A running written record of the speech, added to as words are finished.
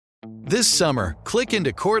This summer, click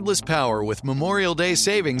into cordless power with Memorial Day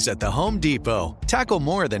savings at the Home Depot. Tackle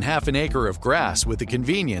more than half an acre of grass with the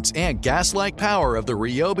convenience and gas-like power of the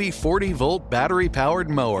Ryobi 40-volt battery-powered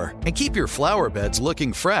mower. And keep your flower beds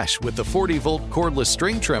looking fresh with the 40-volt cordless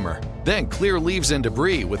string trimmer. Then clear leaves and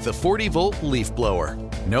debris with the 40-volt leaf blower.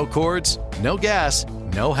 No cords, no gas,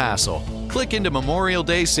 no hassle. Click into Memorial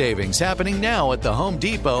Day savings happening now at the Home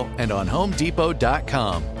Depot and on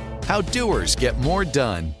HomeDepot.com. How doers get more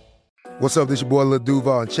done. What's up, this your boy Lil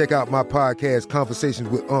Duval, and check out my podcast, Conversations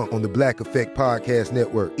with Unc, on the Black Effect Podcast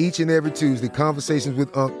Network. Each and every Tuesday, Conversations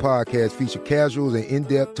with Unc podcast feature casuals and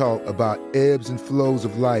in-depth talk about ebbs and flows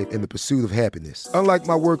of life and the pursuit of happiness. Unlike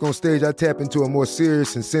my work on stage, I tap into a more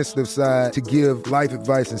serious and sensitive side to give life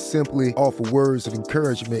advice and simply offer words of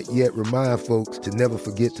encouragement, yet remind folks to never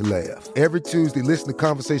forget to laugh. Every Tuesday, listen to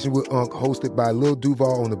Conversation with Unc, hosted by Lil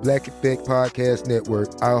Duval on the Black Effect Podcast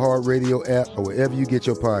Network, iHeartRadio app, or wherever you get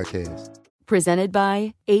your podcasts. Presented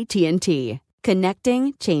by AT&T.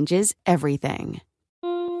 Connecting changes everything.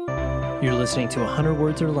 You're listening to 100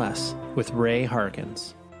 Words or Less with Ray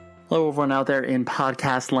Harkins. Hello, everyone out there in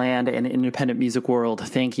podcast land and independent music world.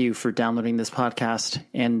 Thank you for downloading this podcast.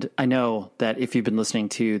 And I know that if you've been listening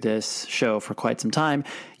to this show for quite some time,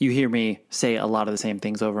 you hear me say a lot of the same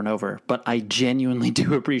things over and over. But I genuinely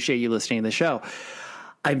do appreciate you listening to the show.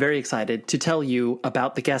 I'm very excited to tell you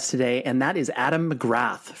about the guest today, and that is Adam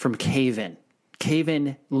McGrath from Cave In. Cave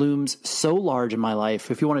In looms so large in my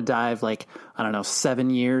life. If you want to dive 7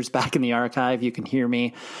 years back in the archive, you can hear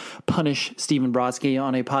me punish Stephen Brodsky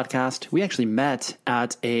on a podcast. We actually met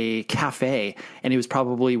at a cafe, and it was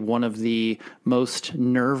probably one of the most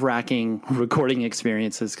nerve-wracking recording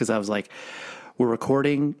experiences because I was like, we're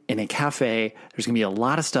recording in a cafe. There's going to be a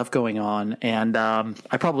lot of stuff going on, and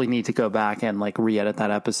I probably need to go back and re-edit that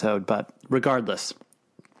episode, but regardless,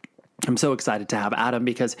 I'm so excited to have Adam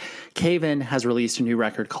because Cave In has released a new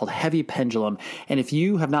record called Heavy Pendulum. And if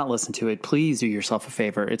you have not listened to it, please do yourself a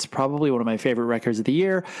favor. It's probably one of my favorite records of the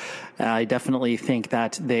year. I definitely think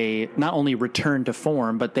that they not only returned to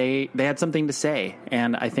form, but they had something to say.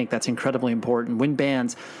 And I think that's incredibly important when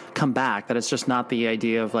bands come back, that it's just not the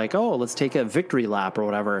idea of let's take a victory lap or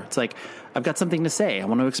whatever. It's like, I've got something to say. I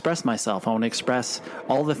want to express myself. I want to express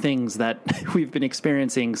all the things that we've been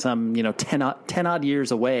experiencing some, 10 odd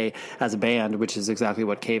years away as a band, which is exactly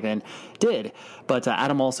what Cave In did. But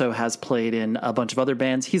Adam also has played in a bunch of other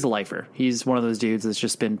bands. He's a lifer. He's one of those dudes that's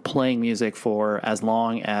just been playing music for as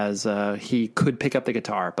long as he could pick up the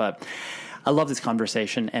guitar. But I love this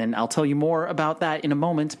conversation, and I'll tell you more about that in a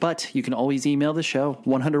moment, but you can always email the show,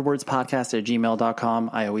 100wordspodcast@gmail.com.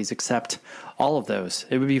 I always accept all of those.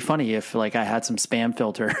 It would be funny if I had some spam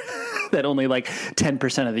filter that only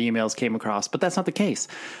 10% of the emails came across, but that's not the case.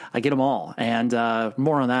 I get them all, and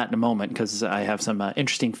more on that in a moment because I have some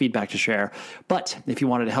interesting feedback to share. But if you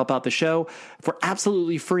wanted to help out the show for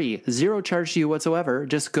absolutely free, zero charge to you whatsoever,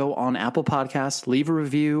 just go on Apple Podcasts, leave a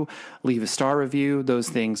review, leave a star review. Those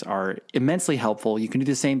things are immensely helpful. You can do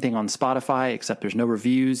the same thing on Spotify, except there's no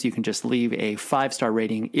reviews. You can just leave a 5-star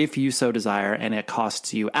rating if you so desire, and it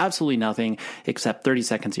costs you absolutely nothing except 30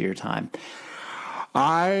 seconds of your time.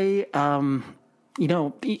 Emails,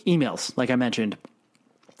 like I mentioned,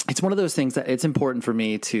 it's one of those things that it's important for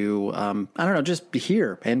me to, just be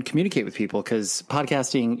here and communicate with people because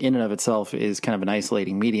podcasting in and of itself is kind of an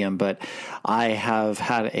isolating medium, but I have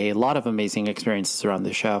had a lot of amazing experiences around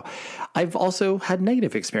the show. I've also had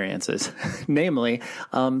negative experiences, namely,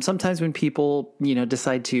 sometimes when people,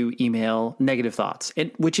 decide to email negative thoughts,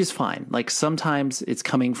 which is fine. Sometimes it's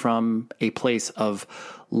coming from a place of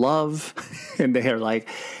love and they're like,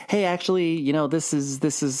 hey, actually, this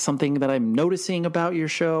is something that I'm noticing about your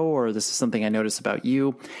show, or this is something I noticed about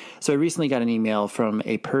you. So I recently got an email from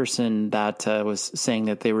a person that was saying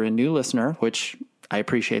that they were a new listener, which I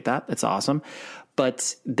appreciate that. It's awesome.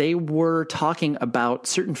 But they were talking about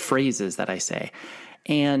certain phrases that I say.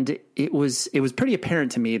 And it was pretty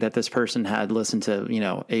apparent to me that this person had listened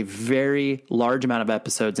to, a very large amount of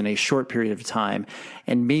episodes in a short period of time.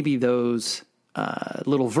 And maybe those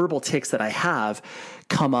little verbal tics that I have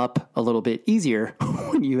come up a little bit easier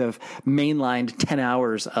when you have mainlined 10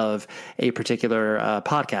 hours of a particular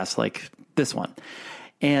podcast like this one.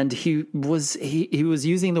 And he was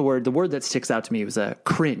using the word that sticks out to me was a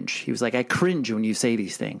cringe. He was like, I cringe when you say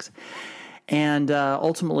these things. And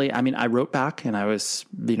ultimately, I wrote back and I was,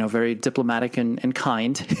 very diplomatic and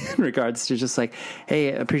kind in regards to just hey, I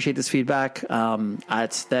appreciate this feedback.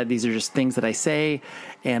 It's that these are just things that I say,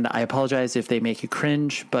 and I apologize if they make you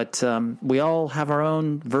cringe, but we all have our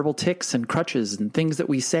own verbal tics and crutches and things that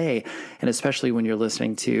we say. And especially when you're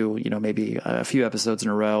listening to, maybe a few episodes in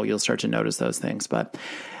a row, you'll start to notice those things. But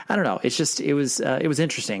I don't know. It's just, it was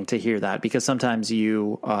interesting to hear that, because sometimes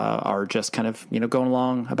you are just kind of, going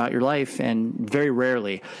along about your life, and very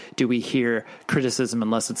rarely do we hear criticism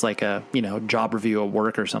unless it's like a, job review at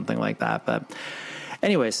work or something like that. But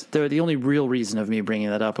anyways, the only real reason of me bringing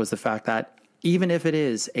that up was the fact that even if it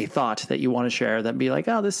is a thought that you want to share, that be like,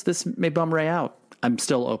 oh, this may bum Ray out, I'm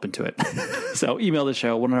still open to it. So email the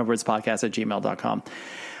show, 100wordspodcast@gmail.com.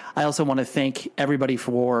 I also want to thank everybody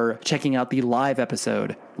for checking out the live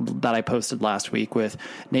episode that I posted last week with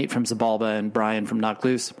Nate from Zabalba and Brian from Knocked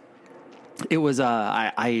Loose. It was,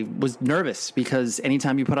 I was nervous because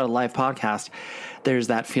anytime you put out a live podcast, there's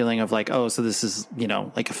that feeling of like, oh, so this is,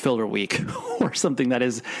 like a filler week or something that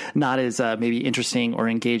is not as maybe interesting or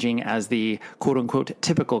engaging as the quote unquote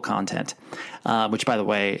typical content, which, by the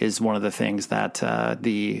way, is one of the things that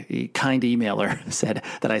the kind emailer said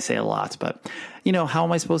that I say a lot. But, how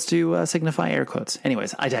am I supposed to signify air quotes?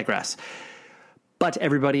 Anyways, I digress. But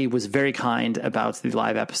everybody was very kind about the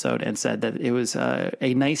live episode and said that it was a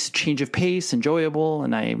nice change of pace, enjoyable,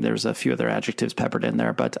 and there's a few other adjectives peppered in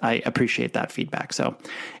there, but I appreciate that feedback. So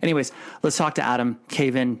anyways, let's talk to Adam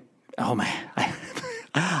Caven. Oh my,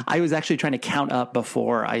 I was actually trying to count up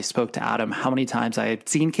before I spoke to Adam how many times I had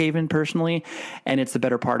seen Caven personally, and it's the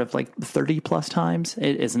better part of like 30 plus times.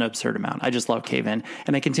 It is an absurd amount. I just love Caven,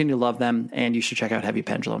 and I continue to love them, and you should check out Heavy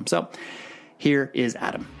Pendulum. So here is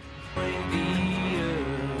Adam.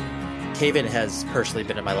 Caven has personally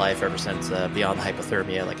been in my life ever since Beyond the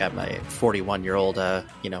Hypothermia. Like, I'm a 41-year-old,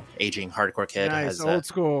 aging hardcore kid. Nice, old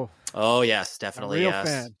school. Oh, yes, definitely. A real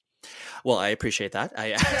fan. Well, I appreciate that.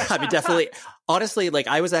 I mean, definitely. Honestly, like,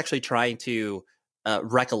 I was actually trying to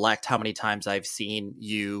recollect how many times I've seen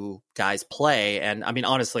you guys play. And I mean,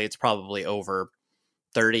 honestly, it's probably over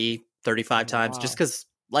 30, 35 times, just because,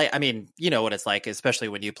 like, I mean, you know what it's like, especially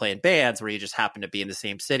when you play in bands where you just happen to be in the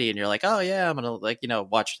same city and you're like, oh yeah, I'm going to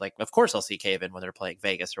watch, like, of course I'll see Caven when they're playing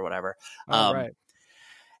Vegas or whatever. Right.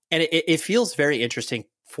 And it feels very interesting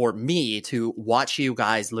for me to watch you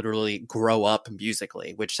guys literally grow up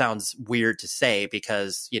musically, which sounds weird to say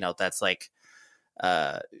because, that's like,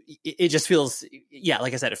 it just feels,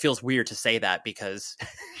 like I said, it feels weird to say that because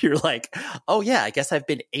you're like, oh yeah, I guess I've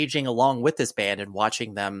been aging along with this band and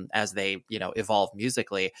watching them as they, evolve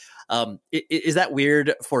musically. Is that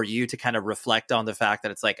weird for you to kind of reflect on the fact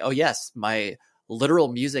that it's like, oh yes, my literal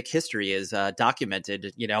music history is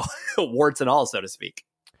documented, warts and all, so to speak?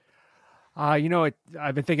 I've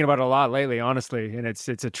been thinking about it a lot lately, honestly, and it's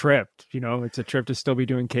a trip. It's a trip to still be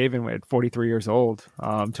doing Caven at 43 years old.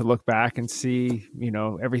 To look back and see,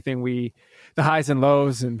 everything the highs and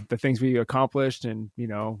lows, and the things we accomplished, and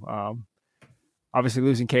obviously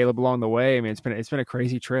losing Caleb along the way. I mean, it's been a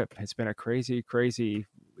crazy trip. It's been a crazy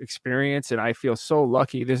experience, and I feel so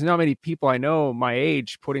lucky. There's not many people I know my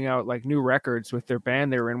age putting out like new records with their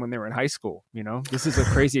band they were in when they were in high school. This is a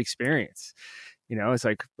crazy experience. It's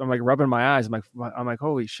like, I'm like rubbing my eyes. I'm like,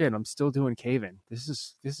 holy shit, I'm still doing Caven. This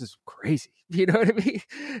is crazy. You know what I mean?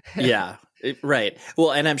 Yeah, right.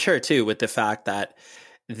 Well, and I'm sure too, with the fact that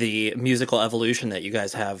the musical evolution that you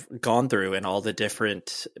guys have gone through and all the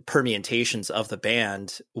different permutations of the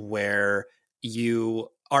band, where you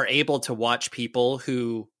are able to watch people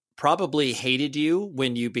who probably hated you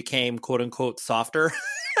when you became quote unquote softer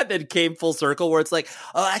and then came full circle where it's like,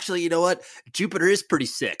 oh, actually, you know what? Jupiter is pretty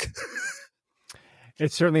sick.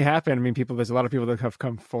 It certainly happened. I mean, there's a lot of people that have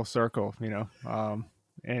come full circle,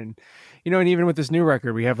 and even with this new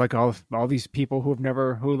record, we have like all these people who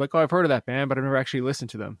like, oh, I've heard of that band, but I've never actually listened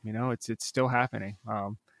to them. It's still happening.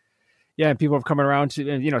 And people have come around to,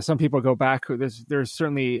 and, some people go back. There's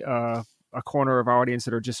certainly a corner of our audience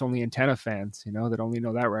that are just only Antenna fans, that only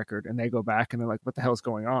know that record, and they go back and they're like, what the hell's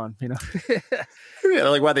going on? Yeah,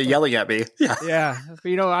 like, why they're yelling at me. Yeah.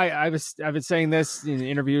 But, I've been saying this in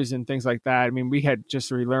interviews and things like that. I mean, we had just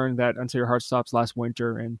relearned that Until Your Heart Stops last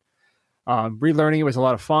winter, and relearning it was a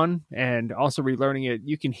lot of fun, and also relearning it.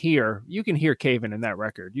 You can hear Caven in that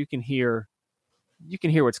record. You can hear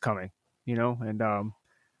what's coming, and,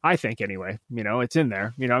 I think anyway, it's in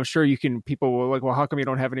there. I'm sure people will like, well, how come you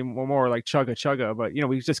don't have any more like Chugga Chugga? But,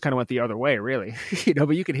 we just kind of went the other way, really,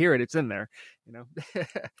 but you can hear it. It's in there,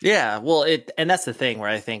 Yeah. Well, and that's the thing where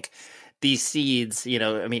I think these seeds,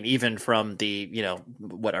 I mean, even from the,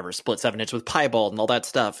 whatever, Split 7-inch with Piebald and all that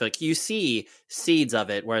stuff, like you see seeds of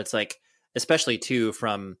it where it's like, especially too,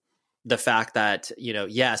 from the fact that,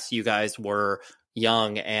 yes, you guys were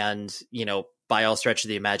young and, by all stretch of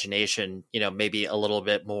the imagination, maybe a little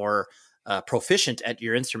bit more proficient at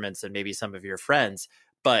your instruments than maybe some of your friends.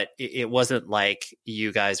 But it wasn't like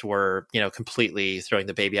you guys were, completely throwing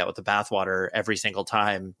the baby out with the bathwater every single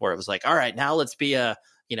time where it was like, all right, now let's be a,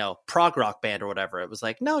 prog rock band or whatever. It was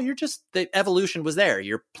like, no, the evolution was there.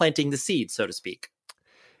 You're planting the seed, so to speak.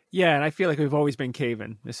 Yeah, and I feel like we've always been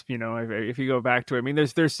caving. If you go back to it, I mean,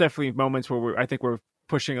 there's definitely moments where I think we're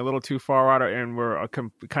pushing a little too far out, and we're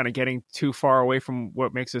kind of getting too far away from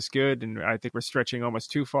what makes us good, and I think we're stretching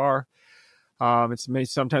almost too far.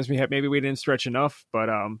 Sometimes maybe we didn't stretch enough, but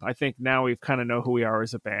I think now we kind of know who we are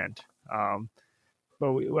as a band.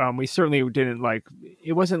 But we certainly didn't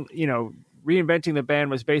it wasn't, reinventing the band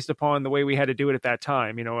was based upon the way we had to do it at that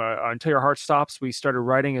time. Until Your Heart Stops, we started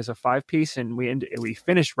writing as a 5-piece, and we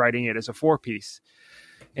finished writing it as a 4-piece.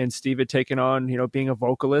 And Steve had taken on, being a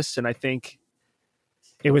vocalist, and I think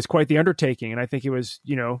it was quite the undertaking. And I think it was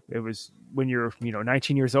when you're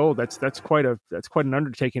 19 years old, that's quite an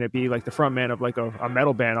undertaking to be like the front man of like a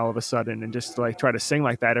metal band all of a sudden, and just like try to sing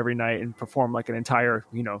like that every night and perform like an entire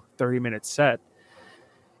 30-minute set.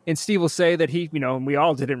 And Steve will say that we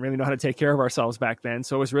all didn't really know how to take care of ourselves back then.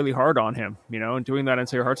 So it was really hard on him, and doing that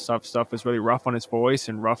Until Your Heart Stops stuff was really rough on his voice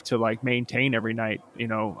and rough to like maintain every night,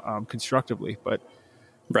 constructively. But,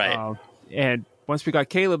 right. And once we got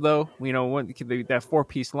Caleb though, that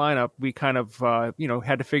 4-piece lineup, we kind of,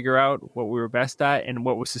 had to figure out what we were best at and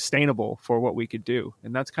what was sustainable for what we could do.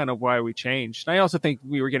 And that's kind of why we changed. And I also think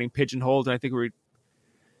we were getting pigeonholed. And I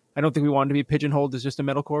don't think we wanted to be pigeonholed as just a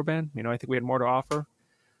metalcore band. I think we had more to offer.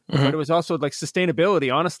 Mm-hmm. But it was also like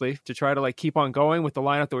sustainability, honestly, to try to like keep on going with the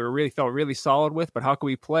lineup that we felt really solid with. But how can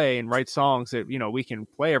we play and write songs that, we can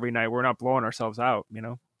play every night? We're not blowing ourselves out,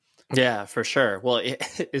 Yeah, for sure. Well,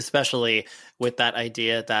 especially with that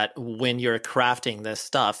idea that when you're crafting this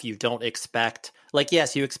stuff, you don't expect,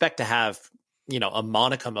 yes, you expect to have, a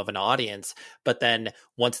monicum of an audience, but then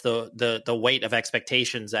once the weight of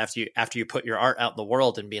expectations after you put your art out in the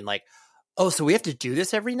world and being like, oh, so we have to do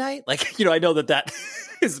this every night? I know that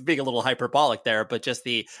is being a little hyperbolic there, but just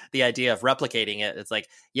the idea of replicating it, it's like,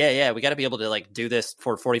 yeah, we got to be able to like do this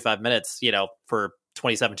for 45 minutes, for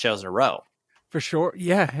 27 shows in a row. For sure.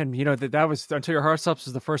 Yeah. And that was Until Your Heart Stops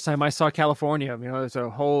was the first time I saw California. There was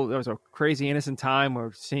a crazy innocent time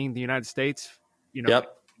where seeing the United States,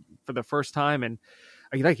 yep. For the first time. And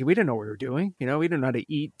we didn't know what we were doing. We didn't know how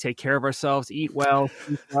to eat, take care of ourselves, eat well,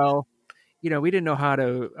 sleep well. We didn't know how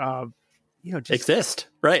to, just exist.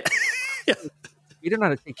 Right. We didn't know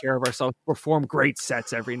how to take care of ourselves, perform great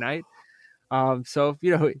sets every night. So,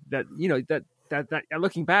 that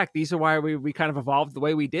looking back, these are why we kind of evolved the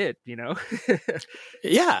way we did,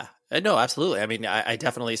 Yeah, no, absolutely. I mean, I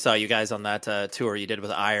definitely saw you guys on that tour you did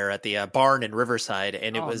with Ire at the barn in Riverside,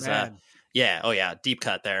 and it was, deep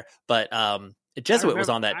cut there. But Jesuit was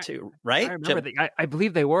on that too, right? I remember I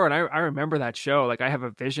believe they were, and I remember that show. Like I have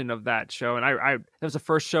a vision of that show, and that was the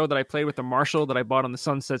first show that I played with the Marshall that I bought on the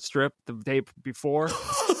Sunset Strip the day before,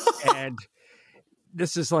 and.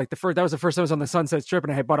 This is like that was the first time I was on the Sunset Strip,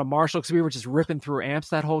 and I had bought a Marshall because we were just ripping through amps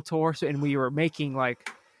that whole tour. So, and we were making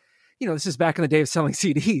this is back in the day of selling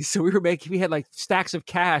CDs. So we had like stacks of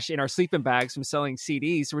cash in our sleeping bags from selling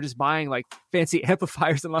CDs. So we're just buying like fancy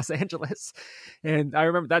amplifiers in Los Angeles. And I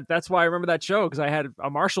remember that's why I remember that show, because I had a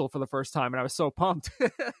Marshall for the first time and I was so pumped.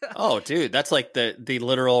 Oh, dude, that's like the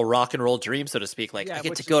literal rock and roll dream, so to speak. Like, yeah, I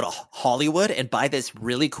get to go to Hollywood and buy this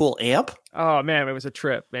really cool amp. Oh man, it was a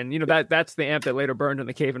trip. And that's the amp that later burned in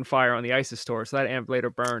the Cave and Fire on the ISIS tour. So that amp later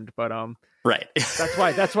burned, but right.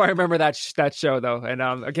 that's why I remember that show though. And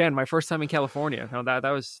again, my first time in California.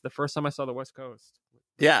 That was the first time I saw the West Coast.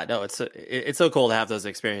 Yeah, no, it's so cool to have those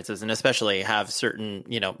experiences, and especially have certain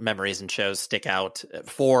memories and shows stick out.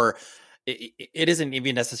 For it isn't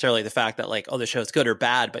even necessarily the fact that like, oh, the show's good or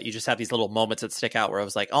bad, but you just have these little moments that stick out where I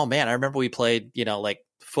was like, oh man, I remember we played like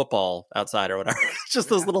football outside or whatever. Just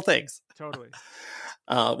those little things. Totally.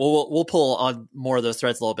 We'll pull on more of those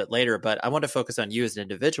threads a little bit later, but I want to focus on you as an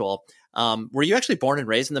individual. Were you actually born and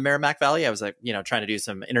raised in the Merrimack Valley? I was like, trying to do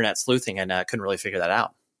some internet sleuthing and couldn't really figure that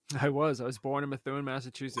out. I was born in Methuen,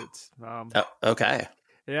 Massachusetts. Okay.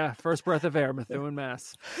 Yeah. First breath of air, Methuen,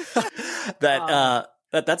 Mass.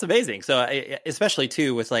 That's amazing. So especially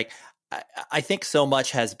too with like, I think so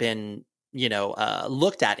much has been,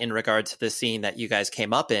 looked at in regards to the scene that you guys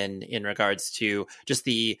came up in regards to just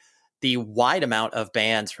the wide amount of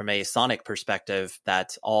bands from a sonic perspective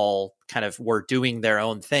that all kind of were doing their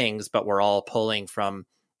own things, but we're all pulling from,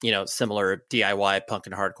 similar DIY punk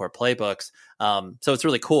and hardcore playbooks. So it's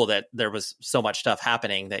really cool that there was so much stuff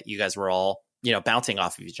happening that you guys were all, bouncing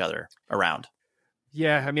off of each other around.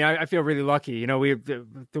 Yeah, I mean, I feel really lucky.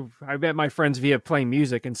 I met my friends via playing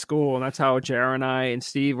music in school, and that's how JR and I and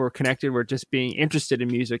Steve were connected. We're just being interested in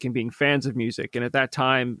music and being fans of music. And at that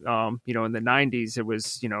time, in the 90s, it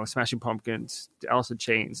was, Smashing Pumpkins, Alice in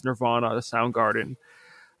Chains, Nirvana, Soundgarden.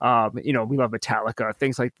 We love Metallica,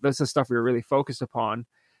 things like that's the stuff we were really focused upon.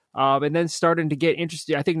 And then starting to get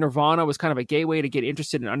interested. I think Nirvana was kind of a gateway to get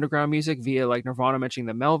interested in underground music via like Nirvana mentioning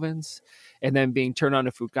the Melvins, and then being turned on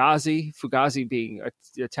to Fugazi being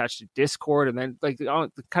attached to Discord, and then like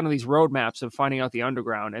kind of these roadmaps of finding out the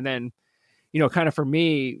underground. And then, kind of for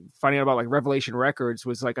me, finding out about like Revelation Records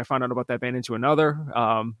was like I found out about that band Into Another,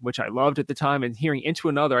 which I loved at the time, and hearing Into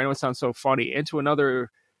Another, I know it sounds so funny, Into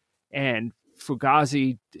Another and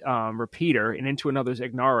Fugazi Repeater and Into Another's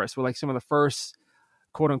Ignaris were like some of the first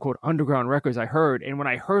quote unquote underground records I heard. And when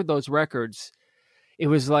I heard those records, it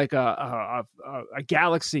was like a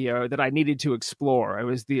galaxy that I needed to explore. It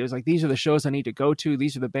was like, these are the shows I need to go to.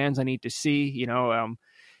 These are the bands I need to see, and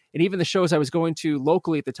even the shows I was going to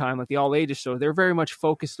locally at the time, like the all ages show, they're very much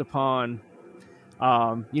focused upon,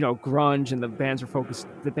 grunge, and the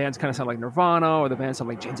bands kind of sound like Nirvana, or the bands sound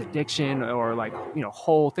like Jane's Addiction, or like,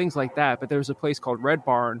 Hole, things like that. But there was a place called Red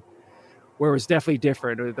Barn where it was definitely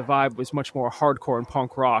different. The vibe was much more hardcore and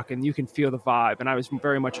punk rock, and you can feel the vibe. And I was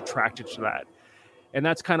very much attracted to that. And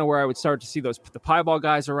that's kind of where I would start to see the Piebald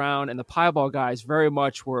guys around. And the Piebald guys very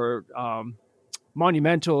much were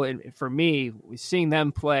monumental for me, seeing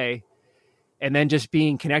them play, and then just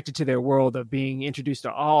being connected to their world of being introduced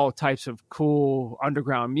to all types of cool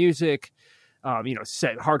underground music.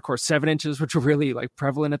 Hardcore 7 inches, which were really like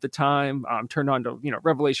prevalent at the time. Turned on to,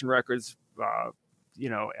 Revelation Records,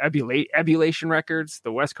 Ebullition Records,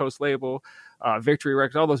 the West Coast label, Victory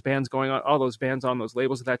Records, all those bands on those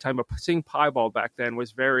labels at that time. But seeing Piebald back then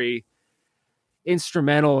was very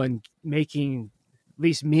instrumental in making at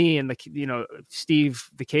least me and Steve,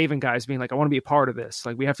 the Caven guys being like, I want to be a part of this.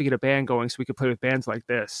 Like, we have to get a band going so we could play with bands like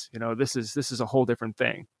this. This is a whole different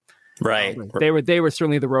thing. Right. They were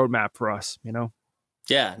certainly the roadmap for us,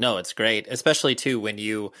 Yeah, no, it's great. Especially too, when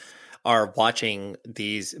you are watching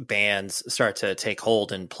these bands start to take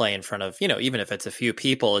hold and play in front of, even if it's a few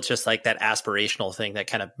people, it's just like that aspirational thing that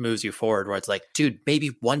kind of moves you forward, where it's like, dude, maybe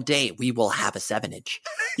one day we will have a 7-inch,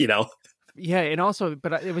 Yeah. And also,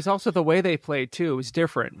 but it was also the way they played too. It was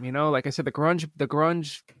different, like I said, the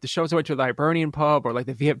grunge, the shows I went to the Hibernian pub, or like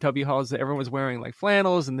the VFW halls, that everyone was wearing like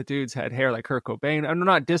flannels, and the dudes had hair like Kurt Cobain. I'm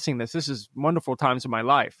not dissing this. This is wonderful times in my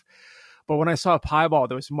life. But when I saw Piebald,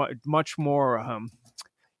 there was much more,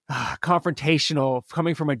 confrontational,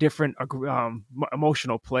 coming from a different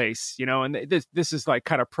emotional place, and this is like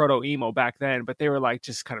kind of proto emo back then, but they were like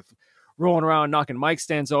just kind of rolling around, knocking mic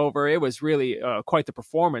stands over. It was really quite the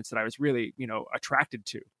performance that I was really, attracted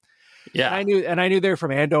to. Yeah. And I knew they were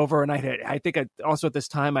from Andover, and I think also at this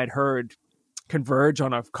time I'd heard Converge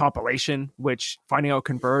on a compilation, which finding out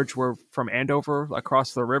Converge were from Andover,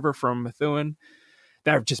 across the river from Methuen,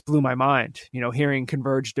 that just blew my mind. Hearing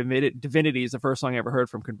Converge Divinity is the first song I ever heard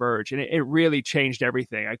from Converge. And it really changed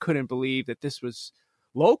everything. I couldn't believe that this was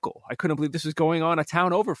local. I couldn't believe this was going on a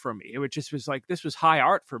town over from me. It just was like, this was high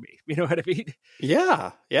art for me. You know what I mean?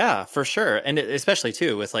 Yeah, for sure. And especially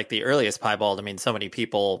too, with like the earliest Piebald, I mean, so many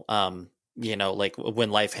people, like When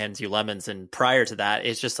Life Hands You Lemons. And prior to that,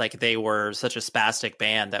 it's just like they were such a spastic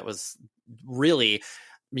band that was really,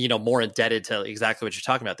 more indebted to exactly what you're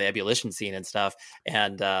talking about, the ebullition scene and stuff.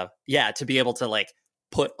 And to be able to like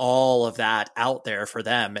put all of that out there for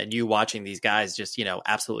them, and you watching these guys just,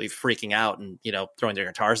 absolutely freaking out and, throwing their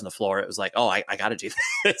guitars on the floor. It was like, oh, I got to do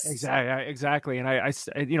this. Exactly. And I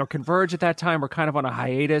Converge at that time were kind of on a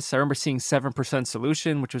hiatus. I remember seeing 7%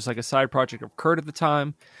 Solution, which was like a side project of Kurt at the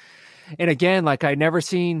time. And again, like I never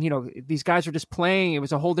seen, these guys were just playing. It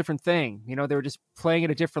was a whole different thing. They were just playing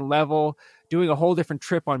at a different level, doing a whole different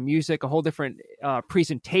trip on music, a whole different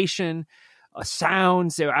presentation,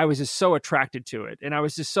 sounds. I was just so attracted to it. And I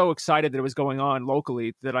was just so excited that it was going on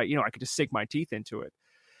locally that I could just sink my teeth into it.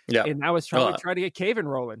 Yeah. And I was trying to get Caven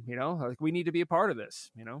rolling, like we need to be a part of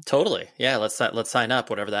this, Totally. Yeah. Let's sign up,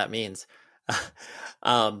 whatever that means.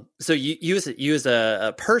 So you as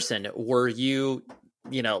a person, were you,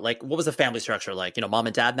 like what was the family structure like? Mom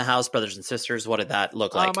and dad in the house, brothers and sisters. What did that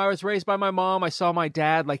look like? I was raised by my mom. I saw my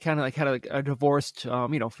dad had a divorced,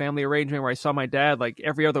 family arrangement where I saw my dad like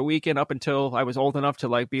every other weekend up until I was old enough to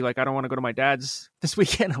like be like, I don't want to go to my dad's this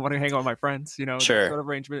weekend. I want to hang out with my friends, Sure. That sort of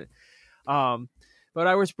arrangement. But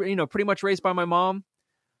I was, pretty much raised by my mom.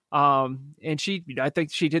 And I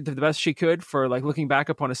think she did the best she could for like looking back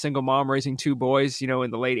upon a single mom raising 2 boys, in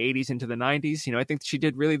the late 80s into the 90s. I think she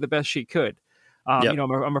did really the best she could. Yep.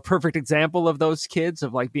 I'm a perfect example of those kids,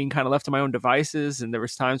 of like being kind of left to my own devices. And there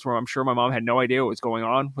was times where I'm sure my mom had no idea what was going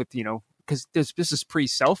on with, because this is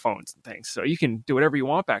pre-cell phones and things, so you can do whatever you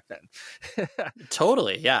want back then.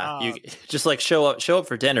 Totally, yeah. You just like show up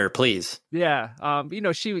for dinner, please. Yeah,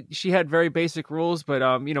 she had very basic rules, but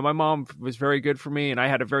my mom was very good for me, and I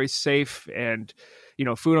had a very safe and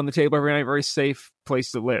food on the table every night, very safe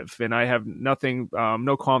place to live, and I have no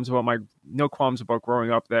qualms about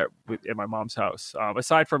growing up in my mom's house.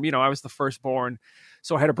 Aside from I was the firstborn,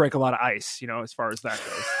 so I had to break a lot of ice, as far as that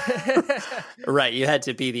goes. Right, you had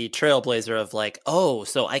to be the trailblazer of like, oh,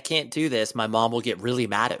 so I can't do this. My mom will get really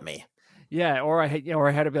mad at me. Yeah, or I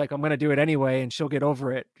had to be like, I'm going to do it anyway, and she'll get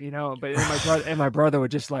over it, But my brother would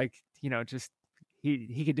just like,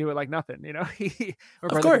 he could do it like nothing, my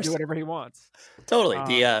brother can do whatever he wants. Totally,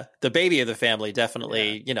 the baby of the family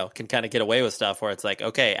definitely, can kind of get away with stuff where it's like,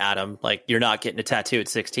 okay, Adam, like you're not getting a tattoo at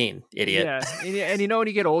 16, idiot. Yeah, and when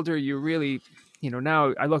you get older, you really.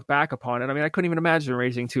 Now I look back upon it. I mean, I couldn't even imagine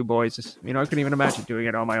raising two boys. I couldn't even imagine doing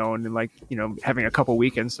it on my own and having a couple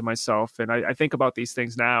weekends to myself. And I think about these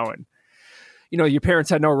things now, and your parents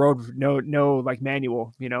had no like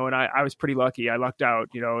manual, and I was pretty lucky. I lucked out,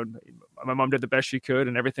 and my mom did the best she could,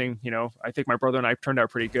 and everything. I think my brother and I turned out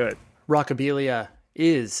pretty good. Rockabilia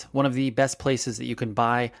is one of the best places that you can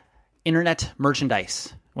buy internet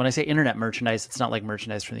merchandise. When I say internet merchandise, it's not like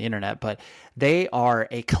merchandise from the internet, but they are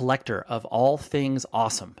a collector of all things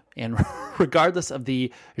awesome. And regardless of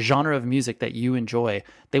the genre of music that you enjoy,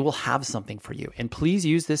 they will have something for you. And please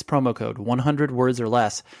use this promo code, 100 words or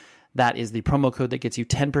less. That is the promo code that gets you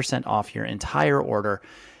 10% off your entire order.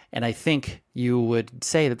 And I think you would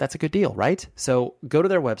say that that's a good deal, right? So go to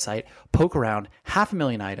their website, poke around,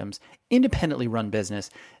 500,000 items, independently run business.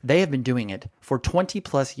 They have been doing it for 20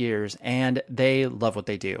 plus years and they love what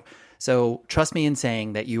they do. So trust me in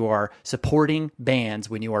saying that you are supporting bands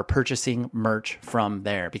when you are purchasing merch from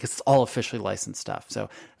there because it's all officially licensed stuff. So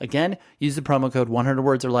again, use the promo code 100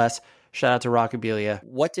 words or less. Shout out to Rockabilia.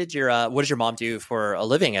 What did your mom do for a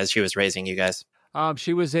living as she was raising you guys?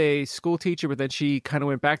 She was a school teacher, but then she kind of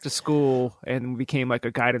went back to school and became like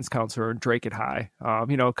a guidance counselor in Dracut High.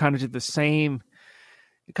 Kind of did the same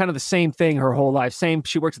thing her whole life.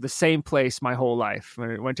 She worked at the same place my whole life.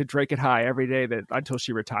 I went to Dracut High every day until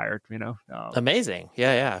she retired. Amazing.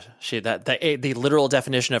 Yeah. The literal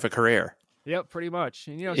definition of a career. Yep, pretty much.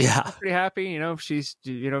 And, she's pretty happy. She's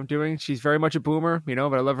she's very much a boomer. But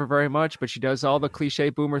I love her very much. But she does all the cliche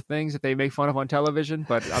boomer things that they make fun of on television.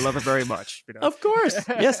 But I love her very much. Of course,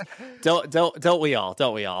 yes. Don't we all?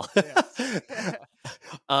 Don't we all? Yeah.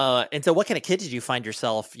 And so, what kind of kid did you find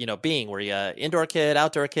yourself, being? Were you an indoor kid,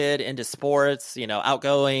 outdoor kid, into sports?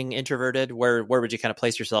 Outgoing, introverted? Where would you kind of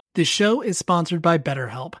place yourself? The show is sponsored by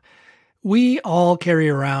BetterHelp. We all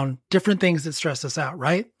carry around different things that stress us out,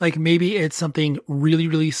 right? Like maybe it's something really,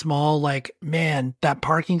 really small, like, man, that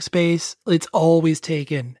parking space, it's always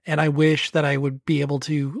taken. And I wish that I would be able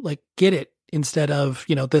to like get it instead of,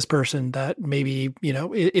 this person that maybe,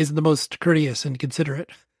 isn't the most courteous and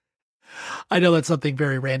considerate. I know that's something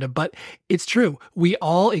very random, but it's true. We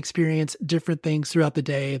all experience different things throughout the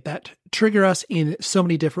day that trigger us in so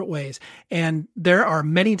many different ways. And there are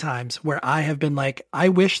many times where I have been like, I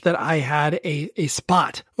wish that I had a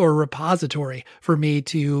spot or a repository for me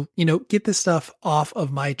to, get this stuff off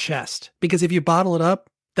of my chest. Because if you bottle it up,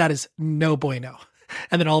 that is no bueno.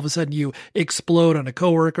 And then all of a sudden you explode on a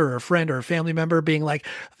coworker or a friend or a family member being like,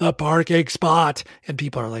 the parking spot. And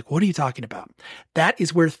people are like, what are you talking about? That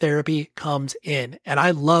is where therapy comes in. And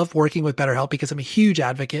I love working with BetterHelp because I'm a huge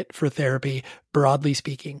advocate for therapy, broadly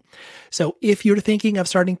speaking. So if you're thinking of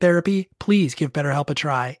starting therapy, please give BetterHelp a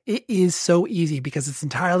try. It is so easy because it's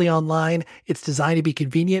entirely online. It's designed to be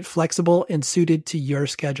convenient, flexible, and suited to your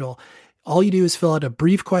schedule. All you do is fill out a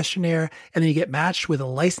brief questionnaire and then you get matched with a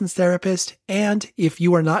licensed therapist. And if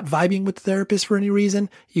you are not vibing with the therapist for any reason,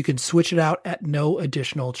 you can switch it out at no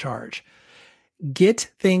additional charge.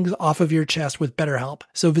 Get things off of your chest with BetterHelp.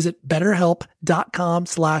 So visit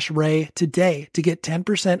betterhelp.com/Ray today to get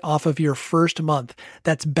 10% off of your first month.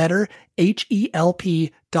 That's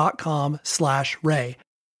betterhelp.com/Ray.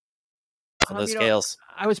 On those scales.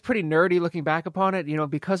 I was pretty nerdy looking back upon it,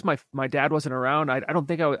 because my dad wasn't around. I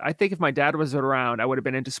think if my dad was around, I would have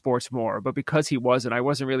been into sports more. But because he wasn't, I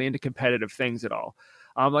wasn't really into competitive things at all.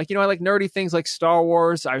 I like nerdy things like Star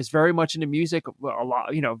Wars. I was very much into music a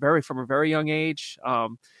lot, from a very young age.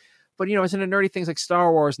 But I was into nerdy things like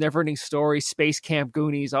Star Wars, Neverending Story, Space Camp,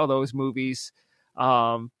 Goonies, all those movies.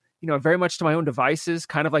 Very much to my own devices,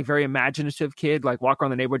 kind of like very imaginative kid, like walk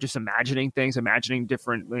around the neighborhood, just imagining things, imagining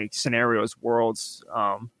different like scenarios, worlds,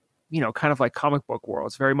 kind of like comic book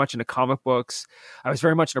worlds, very much into comic books. I was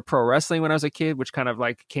very much into pro wrestling when I was a kid, which kind of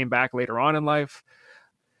like came back later on in life.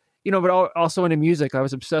 but also into music. I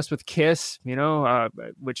was obsessed with Kiss,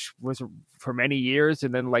 which was for many years.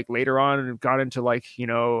 And then like later on got into like,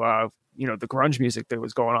 the grunge music that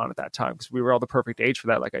was going on at that time, because we were all the perfect age for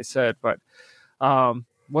that, like I said. But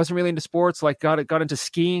wasn't really into sports. Like got into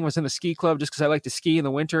skiing, was in the ski club just because I like to ski in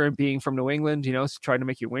the winter, and being from New England, trying to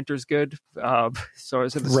make your winters good. So I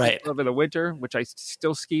was in the ski club in the winter, which I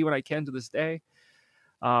still ski when I can to this day.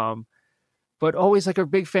 But always like a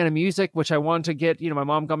big fan of music, which I wanted to get. My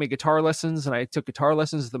mom got me guitar lessons, and I took guitar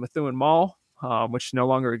lessons at the Methuen Mall, which no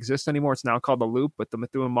longer exists anymore. It's now called the Loop, but the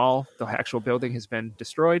Methuen Mall, the actual building, has been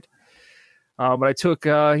destroyed. But I took,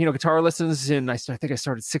 guitar lessons I think I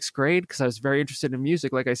started 6th grade because I was very interested in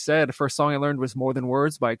music. Like I said, the first song I learned was More Than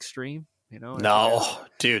Words by Extreme.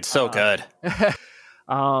 Dude, so good.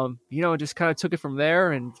 Just kind of took it from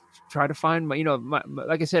there and try to find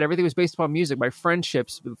like I said, everything was based upon music. My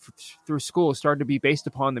friendships through school started to be based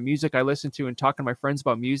upon the music I listened to and talking to my friends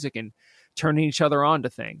about music and turning each other on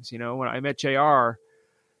to things. When I met JR,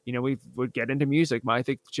 we would get into music. I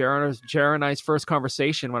think JR and I's first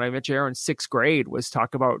conversation when I met JR in 6th grade was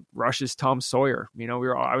talk about Rush's Tom Sawyer.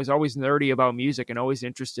 I was always nerdy about music and always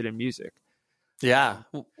interested in music. Yeah.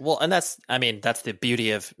 Well, and that's the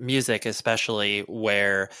beauty of music, especially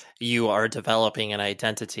where you are developing an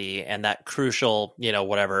identity, and that crucial,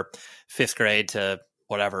 whatever 5th grade to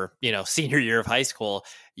whatever, senior year of high school,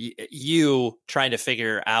 you trying to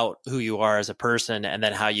figure out who you are as a person, and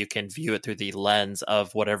then how you can view it through the lens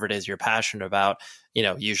of whatever it is you're passionate about,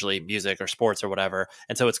 usually music or sports or whatever.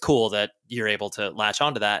 And so it's cool that you're able to latch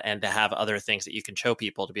onto that and to have other things that you can show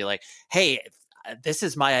people to be like, hey, this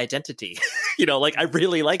is my identity. Like I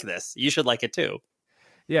really like this. You should like it too.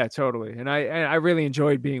 Yeah, totally. And I really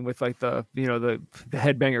enjoyed being with like the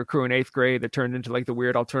headbanger crew in 8th grade that turned into like the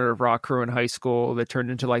weird alternative rock crew in high school, that turned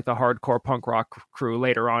into like the hardcore punk rock crew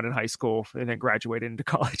later on in high school, and then graduated into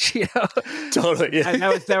college, Totally. Yeah. And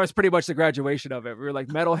that was pretty much the graduation of it. We were like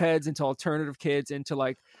metalheads into alternative kids into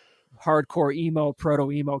like hardcore emo,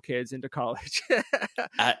 proto emo kids into college.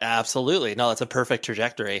 Absolutely. No, that's a perfect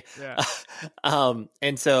trajectory. Yeah.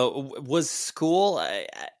 And so was school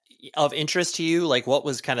of interest to you? Like what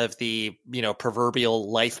was kind of the,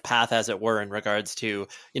 proverbial life path, as it were, in regards to,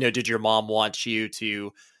 did your mom want you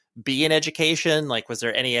to be in education? Like, was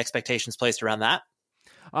there any expectations placed around that?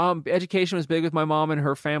 Education was big with my mom and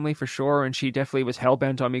her family for sure. And she definitely was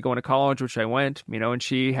hell-bent on me going to college, which I went, and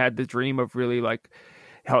she had the dream of really like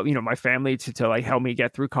help, my family to like help me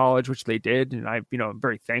get through college, which they did. And I'm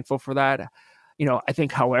very thankful for that. I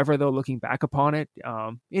think, however, though, looking back upon it,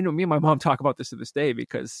 me and my mom talk about this to this day,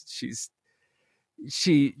 because she's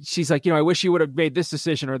like, I wish you would have made this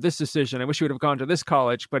decision or this decision. I wish you would have gone to this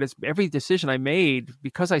college. But it's every decision I made,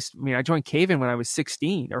 because I joined Caven when I was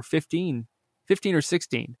 16 or 15 or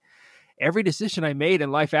 16. Every decision I made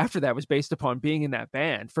in life after that was based upon being in that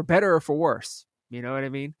band, for better or for worse. You know what I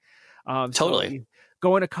mean? Totally. So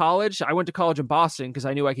going to college, I went to college in Boston because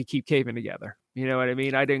I knew I could keep Caven together. You know what I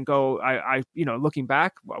mean? I didn't go, I looking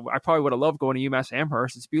back, I probably would have loved going to UMass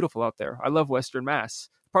Amherst. It's beautiful out there. I love Western Mass.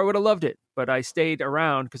 Probably would have loved it, but I stayed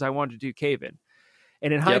around because I wanted to do Caven.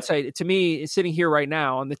 And in hindsight, to me, sitting here right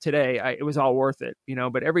now on today, it was all worth it,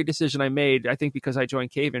 But every decision I made, I think because I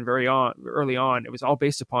joined Caven early on, it was all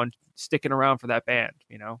based upon sticking around for that band,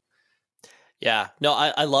 Yeah, no,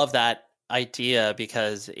 I love that idea,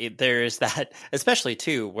 because there's that, especially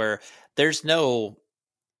too, where there's no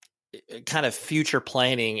kind of future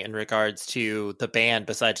planning in regards to the band,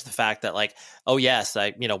 besides the fact that like, oh yes,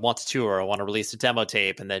 I want to tour, I want to release a demo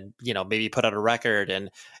tape, and then maybe put out a record,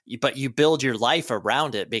 but you build your life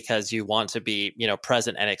around it because you want to be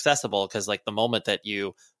present and accessible, because like the moment that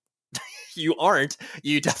you aren't,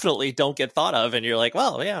 you definitely don't get thought of, and you're like,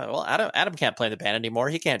 well, Adam can't play in the band anymore,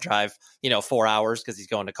 he can't drive 4 hours because he's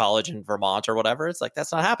going to college in Vermont or whatever. It's like,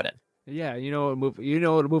 that's not happening. Yeah, to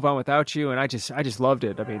move on without you, and I just loved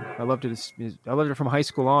it. I mean, I loved it from high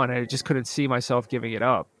school on. I just couldn't see myself giving it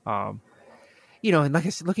up. And like I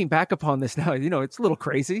said, looking back upon this now, it's a little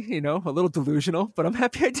crazy, a little delusional, but I'm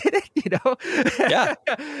happy I did it. Yeah,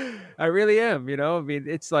 I really am. I mean,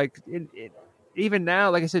 it's like even now,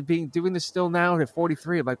 like I said, doing this still now at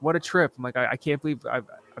 43, I'm like, what a trip. I'm like, I can't believe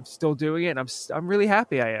I'm still doing it, and I'm really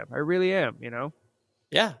happy. I really am.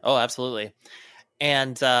 Yeah. Oh, absolutely.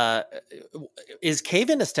 And is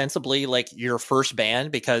Caven ostensibly like your first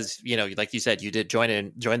band? Because, like you said, you did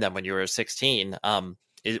join them when you were 16.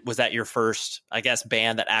 Was that your first, I guess,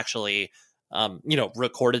 band that actually,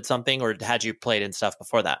 recorded something, or had you played in stuff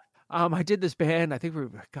before that? I did this band. I think we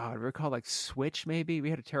were called like Switch. Maybe we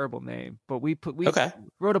had a terrible name, but we Okay.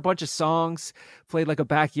 wrote a bunch of songs, played like a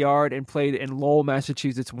backyard, and played in Lowell,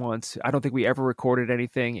 Massachusetts once. I don't think we ever recorded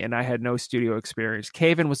anything, and I had no studio experience.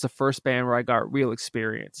 Cave-In was the first band where I got real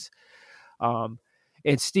experience.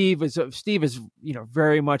 And Steve is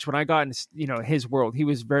very much, when I got in his world, he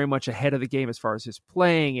was very much ahead of the game as far as his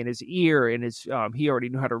playing and his ear and his he already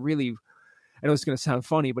knew how to really. I know it's going to sound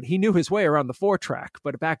funny, but he knew his way around the 4-track.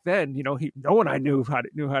 But back then, no one I knew how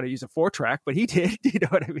to use a 4-track, but he did. You know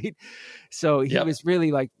what I mean? So he was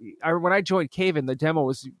really like, when I joined Cave-In, the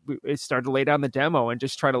demo it started to lay down the demo and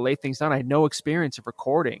just try to lay things down. I had no experience of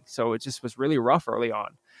recording, so it just was really rough early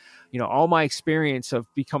on. All my experience of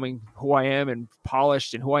becoming who I am and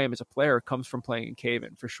polished and who I am as a player comes from playing in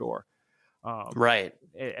Cave-In for sure. Right.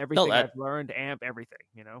 Everything I've learned, amp, everything.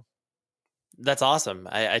 That's awesome.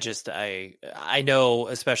 I know,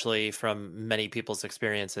 especially from many people's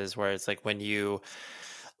experiences, where it's like when you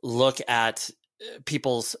look at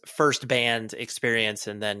people's first band experience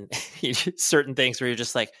and then certain things where you're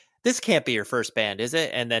just like, this can't be your first band, is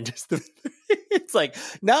it? And then just it's like,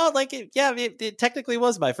 no, like, it technically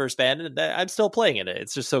was my first band and I'm still playing in it.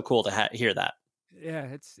 It's just so cool to hear that. Yeah,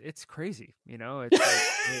 it's crazy.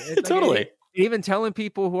 It's totally. Even telling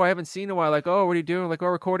people who I haven't seen in a while, like, oh, what are you doing? Like, oh,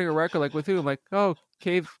 recording a record, like with who? I'm like, oh,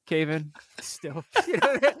 Cave-In still.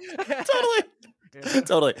 Totally. Yeah.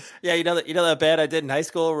 Totally. Yeah, you know that band I did in high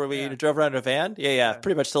school where we drove around in a van? Yeah.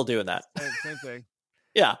 Pretty much still doing that. Same thing.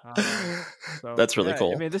 Yeah. So, that's really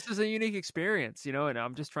cool. I mean, this is a unique experience, and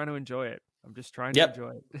I'm just trying to enjoy it. I'm just trying to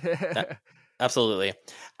enjoy it. Absolutely.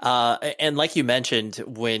 And like you mentioned,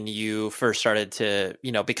 when you first started to,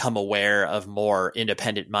 become aware of more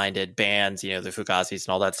independent minded bands, the Fugazis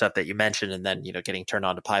and all that stuff that you mentioned, and then, getting turned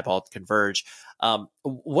on to Piebald, Converge.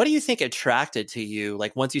 What do you think attracted to you?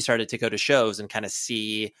 Like once you started to go to shows and kind of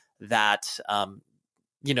see that,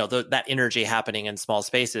 that energy happening in small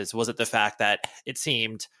spaces, was it the fact that it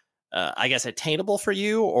seemed, attainable for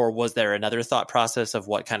you, or was there another thought process of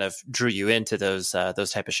what kind of drew you into those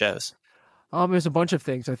type of shows? There's a bunch of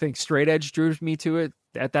things. I think straight edge drew me to it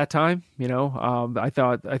at that time. I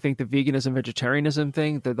think the veganism, vegetarianism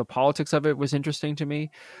thing, the politics of it was interesting to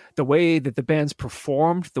me. The way that the bands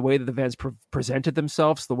performed, the way that the bands presented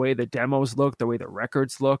themselves, the way the demos looked, the way the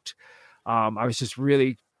records looked. I was just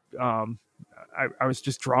really, I was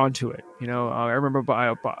just drawn to it. I remember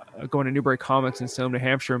going to Newbury Comics in Salem, New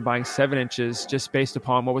Hampshire, and buying 7 inches just based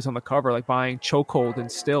upon what was on the cover, like buying Chokehold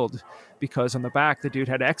and Stilled, because on the back the dude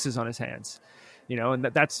had X's on his hands, and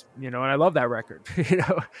that's and I love that record.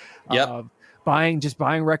 Yep. Buying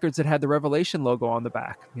records that had the Revelation logo on the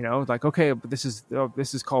back, like, okay, this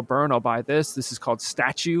is called Burn, I'll buy this. This is called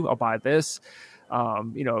Statue, I'll buy this.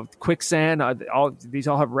 Quicksand, these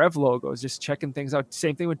all have Rev logos, just checking things out.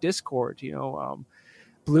 Same thing with Discord,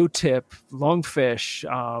 Blue Tip, Lungfish,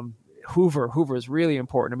 Hoover is really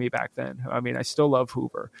important to me back then. I mean, I still love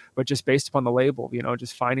Hoover, but just based upon the label,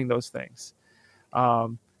 just finding those things.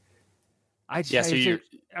 You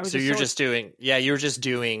were just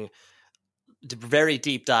doing very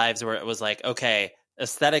deep dives where it was like, okay,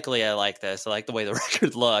 aesthetically, I like this. I like the way the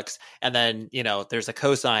record looks. And then, there's a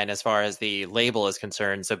cosign as far as the label is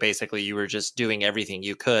concerned. So basically you were just doing everything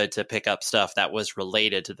you could to pick up stuff that was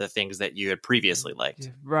related to the things that you had previously liked.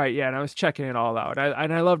 Right. Yeah. And I was checking it all out.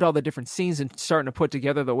 I loved all the different scenes and starting to put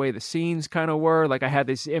together the way the scenes kind of were. Like I had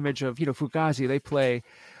this image of, Fugazi, they play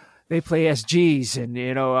SGs, and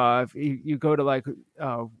you go to like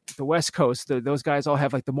the West Coast, those guys all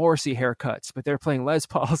have like the Morrissey haircuts, but they're playing Les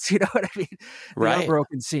Pauls. You know what I mean? Right.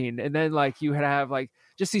 Broken scene, and then like you would have like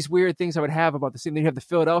just these weird things I would have about the scene. Then you have the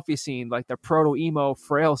Philadelphia scene, like the proto emo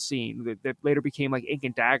Frail scene that later became like Ink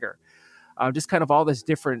and Dagger. Just kind of all these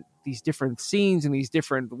different scenes and these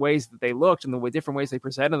different ways that they looked and the different ways they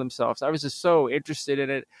presented themselves. I was just so interested in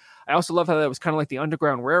it. I also loved how that was kind of like the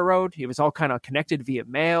Underground Railroad. It was all kind of connected via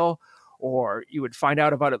mail, or you would find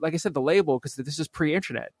out about it, like I said, the label, because this is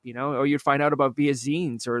pre-internet, or you'd find out about via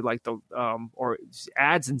zines or like the or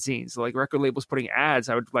ads and zines, like record labels putting ads.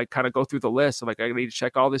 I would like kind of go through the list of like, I need to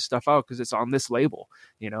check all this stuff out because it's on this label,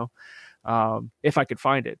 if I could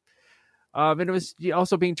find it. And it was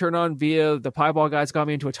also being turned on via the Piebald guys got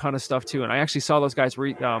me into a ton of stuff too. And I actually saw those guys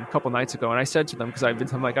a couple nights ago, and I said to them, because I've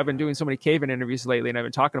been doing so many Cave-In interviews lately, and I've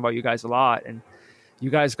been talking about you guys a lot, and you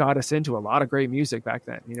guys got us into a lot of great music back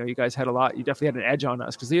then. You guys had you definitely had an edge on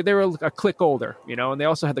us because they were a click older, and they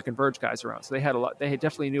also had the Converge guys around, so they had a lot. They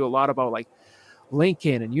definitely knew a lot about like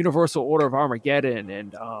Lincoln and Universal Order of Armageddon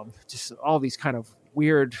and just all these kind of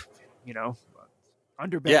weird,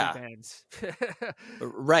 underbelly bands.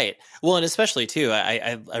 Right. Well, and especially too,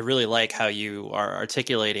 I really like how you are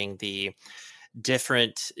articulating the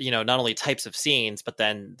different, not only types of scenes, but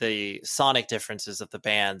then the sonic differences of the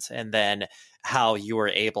bands, and then how you were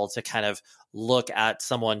able to kind of look at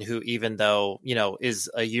someone who, even though, is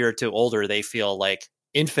a year or two older, they feel like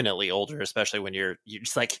infinitely older, especially when you're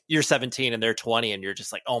just like, you're 17 and they're 20 and you're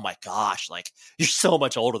just like, oh my gosh, like you're so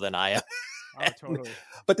much older than I am. Oh, totally.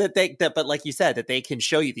 But but like you said, that they can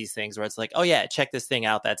show you these things where it's like, oh yeah, check this thing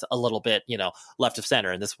out that's a little bit, left of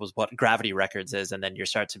center, and this was what Gravity Records is, and then you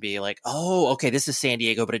start to be like, oh, okay, this is San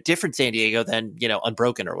Diego, but a different San Diego than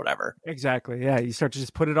Unbroken or whatever. Exactly. Yeah, you start to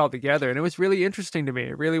just put it all together, and it was really interesting to me.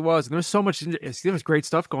 It really was. And there was so much. There was great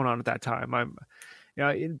stuff going on at that time.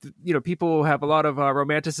 People have a lot of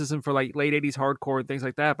romanticism for like late '80s hardcore and things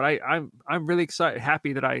like that, but I'm really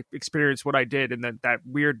happy that I experienced what I did, and that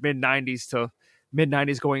weird mid '90s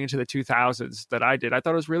going into the 2000s that I did. I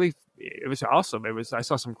thought it was awesome. I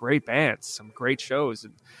saw some great bands, some great shows,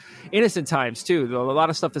 and innocent times too. A lot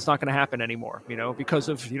of stuff that's not going to happen anymore, because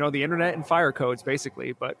of the internet and fire codes,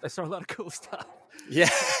 basically. But I saw a lot of cool stuff. Yeah.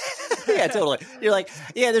 Yeah, totally. You're like,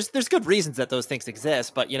 yeah, there's good reasons that those things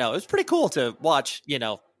exist, but it was pretty cool to watch,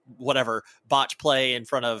 whatever botch play in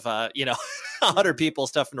front of 100 people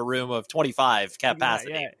stuff in a room of 25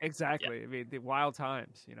 capacity. Yeah, exactly. Yeah. I mean, the wild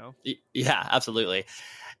times, Yeah, absolutely.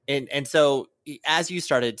 And so as you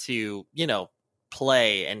started to,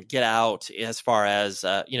 play and get out as far as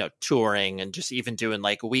touring and just even doing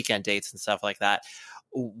like weekend dates and stuff like that,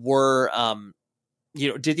 were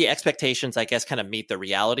did the expectations, I guess, kind of meet the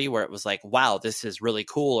reality where it was like, wow, this is really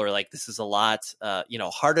cool, or like, this is a lot,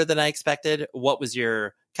 harder than I expected? What was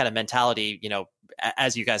your kind of mentality,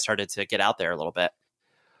 as you guys started to get out there a little bit?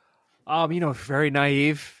 Very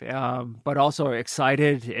naive, but also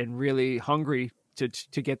excited and really hungry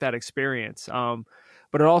to get that experience.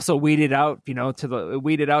 But it also weeded out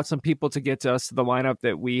some people to get to us to the lineup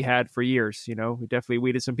that we had for years. We definitely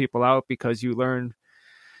weeded some people out because you learn,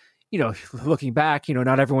 looking back,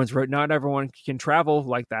 not everyone can travel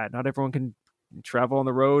like that. Not everyone can travel on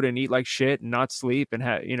the road and eat like shit and not sleep and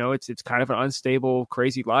it's kind of an unstable,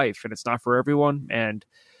 crazy life, and it's not for everyone. And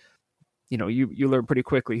you learn pretty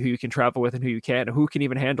quickly who you can travel with and who you can't, and who can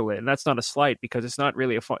even handle it. And that's not a slight, because it's not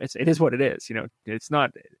really it is what it is. It's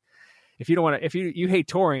not. If you don't want to, if you hate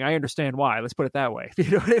touring, I understand why. Let's put it that way.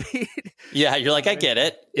 You know what I mean? Yeah, you're like, I get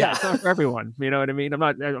it. Yeah, it's not for everyone. You know what I mean?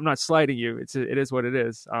 I'm not slighting you. It is what it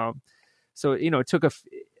is. So it took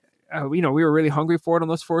we were really hungry for it on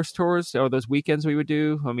those first tours, or those weekends we would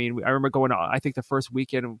do. I mean, I remember going. I think the first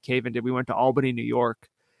weekend Cave In did, we went to Albany, New York,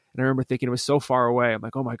 and I remember thinking it was so far away. I'm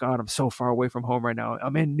like, oh my god, I'm so far away from home right now.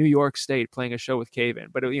 I'm in New York State playing a show with Cave In,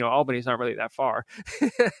 but Albany's not really that far.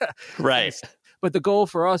 Right. But the goal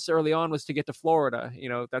for us early on was to get to Florida.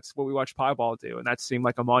 That's what we watched Piebald do. And that seemed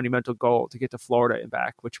like a monumental goal, to get to Florida and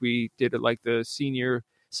back, which we did at like the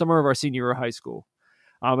summer of our senior year of high school.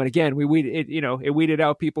 And again, it weeded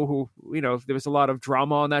out people who, there was a lot of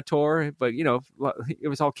drama on that tour, but, it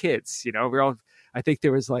was all kids, I think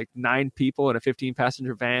there was like 9 people in a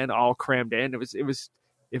 15-passenger van, all crammed in. It was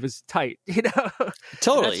tight,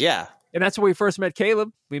 Totally. Yeah. And that's where we first met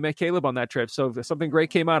Caleb. We met Caleb on that trip. So something great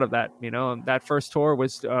came out of that. And that first tour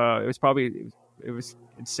was, it was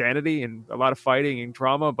insanity and a lot of fighting and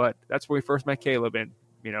drama, but that's where we first met Caleb. And,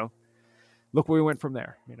 look where we went from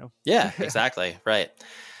there, Yeah, exactly. Right.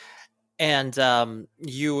 And, a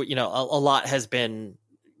lot has been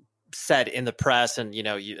said in the press and,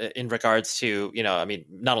 in regards to,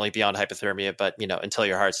 not only Beyond Hypothermia, but, Until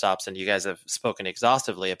Your Heart Stops. And you guys have spoken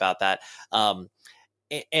exhaustively about that.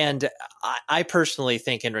 And I personally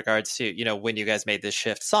think, in regards to, when you guys made this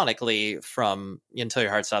shift sonically from Until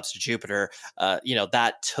Your Heart Stops to Jupiter,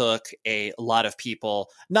 that took a lot of people,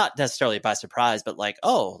 not necessarily by surprise, but like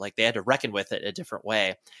they had to reckon with it a different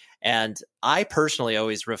way. And I personally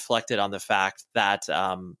always reflected on the fact that,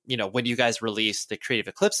 when you guys released the Creative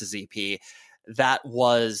Eclipses EP, that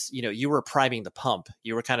was, you were priming the pump.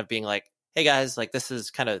 You were kind of being like, hey guys, like, this is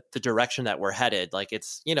kind of the direction that we're headed. Like,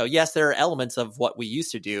 it's, yes, there are elements of what we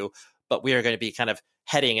used to do, but we are going to be kind of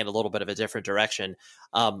heading in a little bit of a different direction.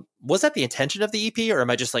 Was that the intention of the EP, or am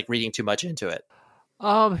I just like reading too much into it?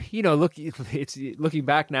 Looking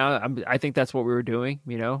back now, I think that's what we were doing.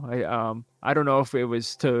 I don't know if it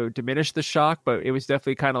was to diminish the shock, but it was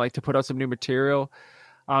definitely kind of like to put out some new material.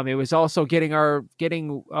 It was also getting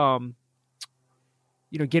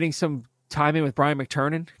some time in with Brian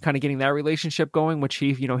McTernan, kind of getting that relationship going, which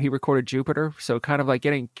he recorded Jupiter. So kind of like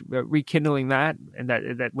rekindling that, and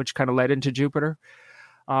that which kind of led into Jupiter.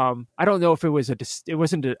 I don't know if it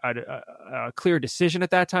wasn't a clear decision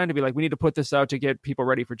at that time to be like, we need to put this out to get people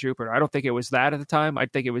ready for Jupiter. I don't think it was that at the time. I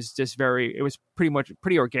think it was just it was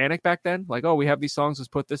pretty organic back then. Like, oh, we have these songs, let's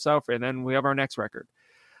put this out and then we have our next record.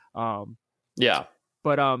 Yeah.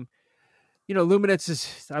 But, Luminance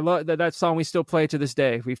is, I love that song. We still play to this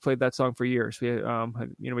day. We've played that song for years. We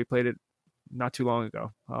played it not too long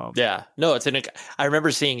ago. Yeah, no, I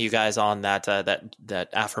remember seeing you guys on that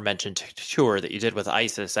aforementioned tour that you did with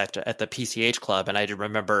ISIS at the PCH Club, and I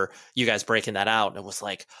remember you guys breaking that out, and it was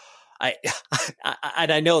like,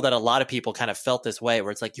 I know that a lot of people kind of felt this way,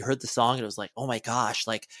 where it's like you heard the song and it was like, oh my gosh,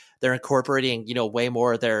 like they're incorporating, way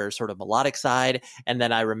more of their sort of melodic side. And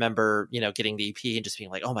then I remember, getting the EP and just being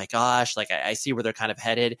like, oh my gosh, like I see where they're kind of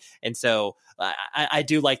headed. And so I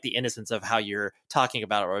do like the innocence of how you're talking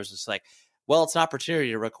about it, where I was just like, well, it's an opportunity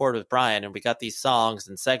to record with Brian, and we got these songs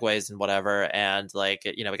and segues and whatever, and like,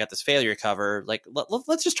 we got this Failure cover. Like,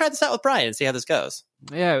 let's just try this out with Brian and see how this goes.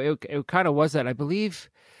 Yeah, it kind of was that. I believe,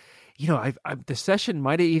 the session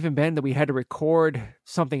might have even been that we had to record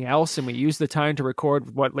something else, and we used the time to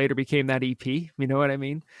record what later became that EP. You know what I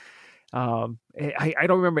mean? I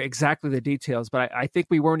don't remember exactly the details, but I think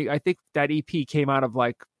I think that EP came out of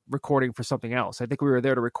like recording for something else. I think we were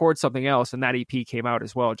there to record something else, and that EP came out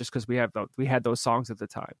as well, just because we had those songs at the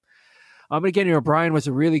time. But again, Brian was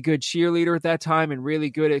a really good cheerleader at that time, and really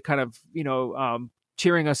good at kind of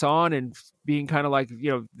cheering us on and being kind of like,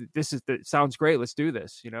 sounds great, let's do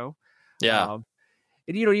this. Yeah.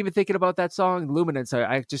 And even thinking about that song Luminance,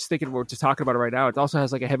 I just thinking, we're just talking about it right now, it also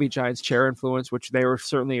has like a Heavy Giants chair influence, which we were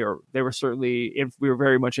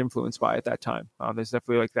very much influenced by at that time. There's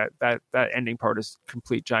definitely like that ending part is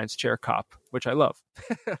complete Giants chair cop, which I love.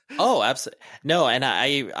 Oh, absolutely. No, and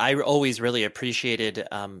I always really appreciated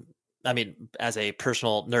as a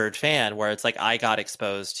personal nerd fan, where it's like I got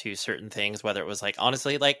exposed to certain things, whether it was like,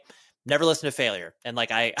 honestly, like never listened to Failure. And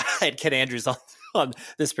like I had Ken Andrews on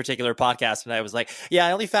this particular podcast, and I was like, yeah,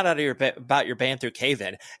 I only found out about your band through Cave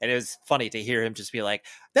In. And it was funny to hear him just be like,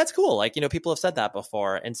 that's cool. Like, people have said that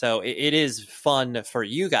before. And so it is fun for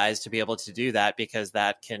you guys to be able to do that, because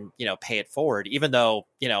that can, pay it forward, even though,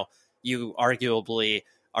 you arguably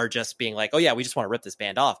are just being like, oh yeah, we just want to rip this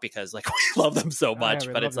band off because like we love them so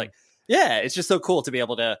much. But it's like, yeah, it's just so cool to be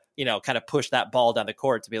able to, kind of push that ball down the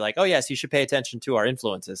court to be like, oh yes, you should pay attention to our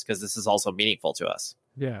influences, because this is also meaningful to us.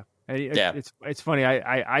 Yeah. It's funny.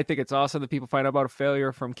 I think it's awesome that people find out about a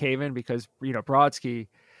Failure from Cave In, because, Brodsky,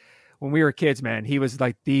 when we were kids, man, he was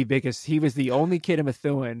like he was the only kid in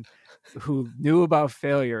Methuen who knew about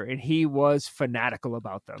Failure, and he was fanatical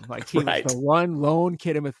about them. Like he was the one lone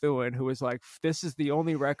kid in Methuen who was like, this is the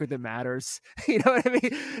only record that matters. You know what I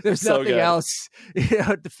mean? There's nothing else.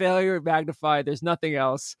 The Failure magnified, there's nothing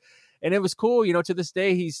else. And it was cool, to this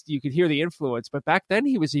day, you could hear the influence, but back then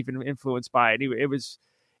he was even influenced by it.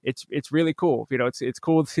 It's really cool. It's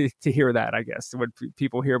cool to hear that, I guess, when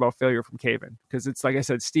people hear about Failure from Cave In, because it's like I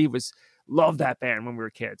said, Steve loved that band when we were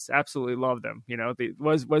kids. Absolutely loved them.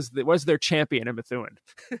 Was their champion in Methuen.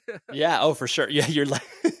 Yeah. Oh, for sure. Yeah. You're like,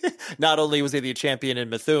 not only was he the champion in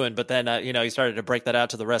Methuen, but then, he started to break that out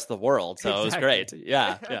to the rest of the world. So It was great.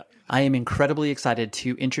 Yeah. Yeah. I am incredibly excited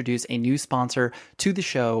to introduce a new sponsor to the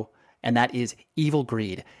show, and that is Evil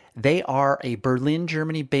Greed. They are a Berlin,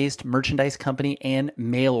 Germany-based merchandise company and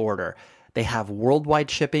mail order. They have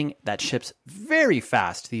worldwide shipping that ships very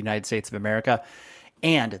fast to the United States of America.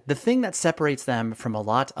 And the thing that separates them from a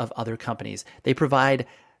lot of other companies, they provide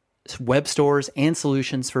web stores and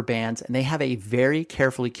solutions for bands, and they have a very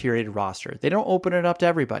carefully curated roster. They don't open it up to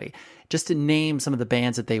everybody. Just to name some of the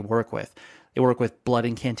bands that they work with. They work with Blood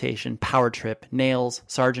Incantation, Power Trip, Nails,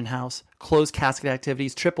 Sargent House, Closed Casket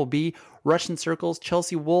Activities, Triple B, Russian Circles,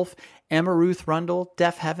 Chelsea Wolfe, Emma Ruth Rundle,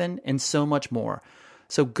 Deaf Heaven, and so much more.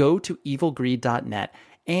 So go to evilgreed.net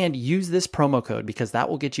and use this promo code, because that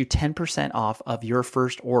will get you 10% off of your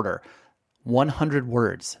first order. 100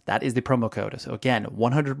 words. That is the promo code. So again,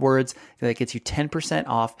 100 words. That gets you 10%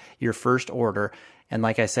 off your first order. And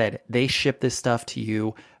like I said, they ship this stuff to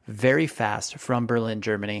you very fast from Berlin,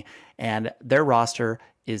 Germany. And their roster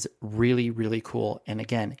is really, really cool. And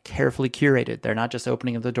again, carefully curated. They're not just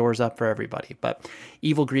opening the doors up for everybody. But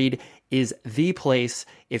Evil Greed is the place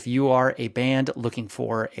if you are a band looking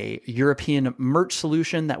for a European merch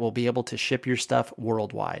solution that will be able to ship your stuff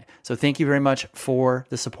worldwide. So thank you very much for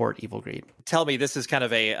the support, Evil Greed. Tell me, this is kind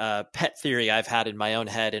of a pet theory I've had in my own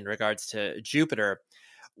head in regards to Jupiter,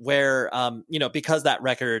 where, because that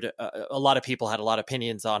record, a lot of people had a lot of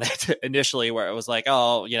opinions on it initially, where it was like,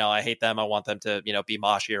 oh, I hate them. I want them to, be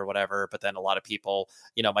moshy or whatever. But then a lot of people,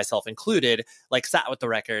 myself included, like sat with the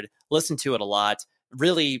record, listened to it a lot,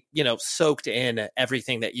 really, soaked in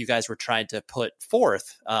everything that you guys were trying to put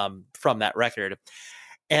forth from that record.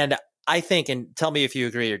 And I think, and tell me if you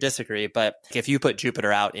agree or disagree, but if you put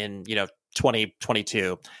Jupiter out in,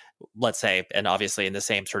 2022, let's say, and obviously in the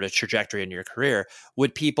same sort of trajectory in your career,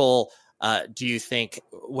 would people, do you think,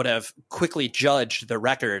 would have quickly judged the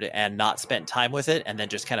record and not spent time with it and then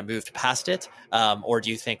just kind of moved past it? Or do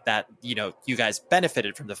you think that, you guys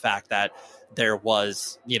benefited from the fact that there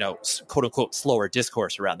was, quote unquote, slower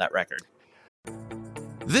discourse around that record?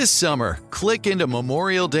 This summer, click into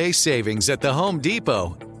Memorial Day savings at the Home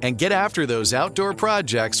Depot and get after those outdoor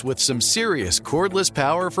projects with some serious cordless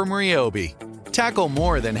power from Ryobi. Tackle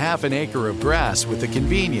more than half an acre of grass with the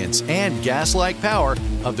convenience and gas-like power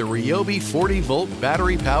of the Ryobi 40-volt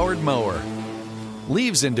battery-powered mower.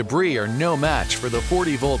 Leaves and debris are no match for the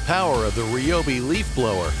 40-volt power of the Ryobi leaf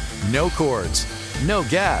blower. No cords, no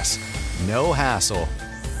gas, no hassle.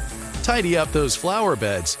 Tidy up those flower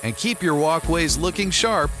beds and keep your walkways looking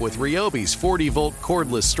sharp with Ryobi's 40-volt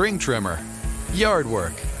cordless string trimmer. Yard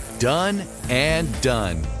work, done and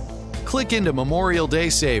done. Click into Memorial Day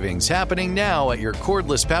savings happening now at your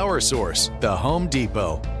cordless power source, the Home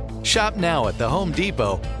Depot. Shop now at the Home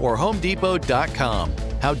Depot or HomeDepot.com.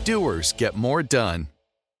 How doers get more done.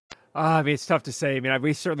 I mean, it's tough to say. I mean,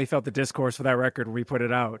 we certainly felt the discourse for that record when we put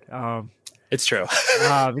it out. It's true.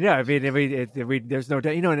 Yeah, I mean, there's no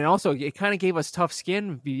doubt, and also it kind of gave us tough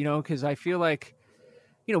skin, because I feel like,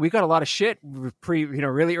 we got a lot of shit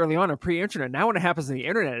really early on or pre-internet. Now when it happens on the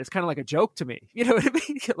internet, it's kind of like a joke to me. You know what I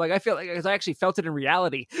mean? Like I feel like, because I actually felt it in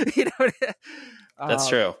reality. That's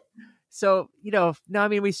true. So, no, I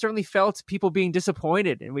mean, we certainly felt people being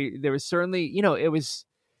disappointed, and there was certainly,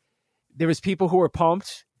 there was people who were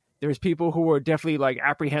pumped. There was people who were definitely like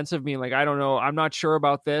apprehensive, being like, I don't know, I'm not sure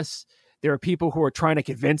about this. There are people who are trying to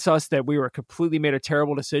convince us that we were completely made a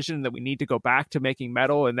terrible decision, that we need to go back to making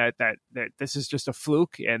metal, and that this is just a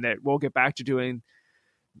fluke, and that we'll get back to doing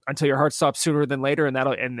Until Your Heart Stops sooner than later,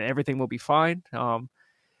 and everything will be fine.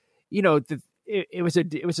 It was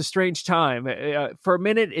a strange time. For a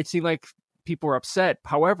minute, it seemed like people were upset.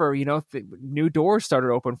 However, new doors started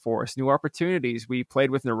to open for us, new opportunities. We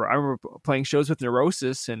played with I remember playing shows with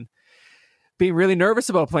Neurosis and being really nervous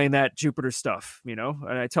about playing that Jupiter stuff, and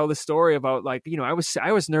I tell the story about I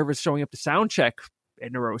was nervous showing up to sound check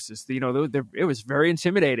at Neurosis. It was very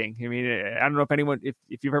intimidating. I mean, I don't know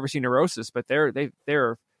if you've ever seen Neurosis, but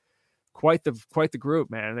they're quite the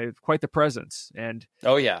group, man. They're quite the presence. And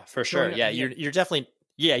oh yeah, for sure. Yeah, you're definitely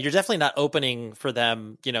not opening for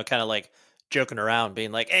them, kind of like joking around,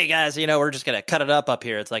 being like, hey guys, we're just gonna cut it up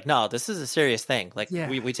here. It's like, no, this is a serious thing. Like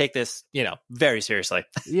we take this, very seriously.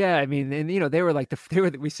 Yeah, I mean, and they were like they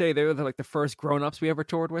were like the first grown-ups we ever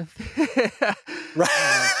toured with.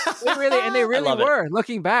 Right. They really were.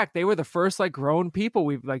 Looking back, they were the first like grown people,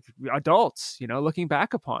 we've like adults, looking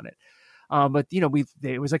back upon it. But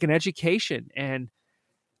it was like an education, and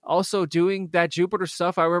also doing that Jupiter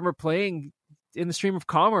stuff. I remember playing in the Stream of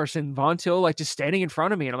Commerce and Von Till like just standing in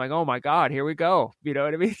front of me, and I'm like, oh my God, here we go. You know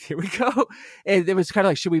what I mean? Here we go. And it was kind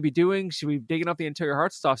of like, should we be digging up the Until Your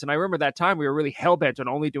Heart stuff? And I remember that time we were really hell bent on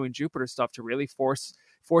only doing Jupiter stuff to really force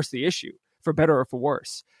the issue, for better or for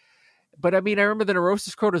worse. But I mean, I remember the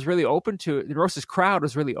Neurosis crowd was really open to it. The Neurosis crowd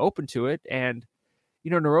was really open to it, and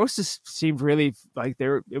Neurosis seemed really like they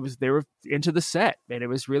were into the set, and it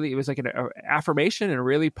was like an affirmation and a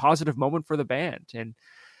really positive moment for the band. And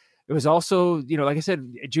it was also, like I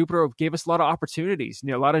said, Jupiter gave us a lot of opportunities.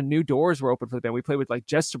 A lot of new doors were open for the band. We played with like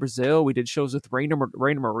Jets to Brazil. We did shows with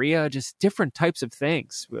Raina Maria, just different types of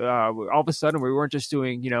things. All of a sudden, we weren't just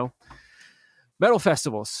doing, metal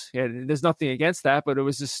festivals. And there's nothing against that, but it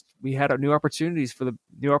was just, we had new opportunities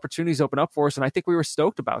open up for us. And I think we were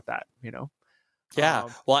stoked about that, Yeah.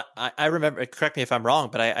 Well, I remember, correct me if I'm wrong,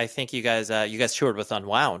 but I think you guys toured with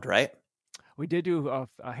Unwound, right? We did do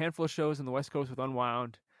a handful of shows on the West Coast with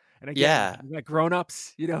Unwound. And again, like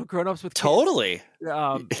grown-ups with totally.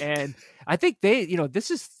 And I think they,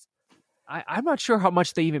 this is, I'm not sure how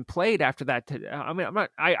much they even played after that. I mean,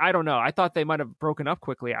 I don't know. I thought they might've broken up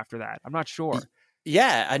quickly after that. I'm not sure.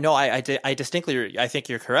 Yeah, I know. I distinctly, I think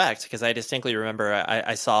you're correct, because I distinctly remember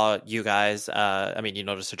I saw you guys. I mean, you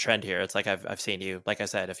notice a trend here. It's like I've seen you, like I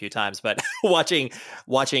said, a few times, but watching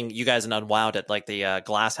you guys in Unwound at like the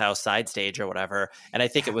Glass House side stage or whatever. And I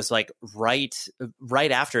think it was like right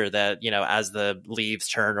after that, as the leaves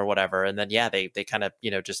turn or whatever. And then they kind of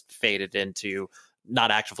just faded into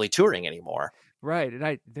not actively touring anymore. Right,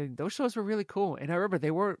 and those shows were really cool, and I remember they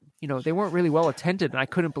weren't really well attended, and I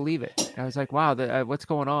couldn't believe it. I was like, "Wow, what's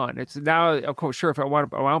going on?" It's now, of course, sure, if I want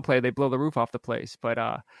to play, they blow the roof off the place, but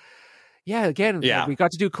Yeah, again, Yeah. we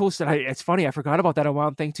got to do cool stuff. It's funny, I forgot about that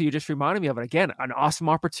Unwound thing too. You just reminded me of it. Again, an awesome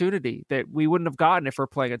opportunity that we wouldn't have gotten if we're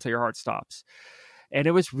playing Until Your Heart Stops. And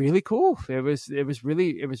it was really cool. It was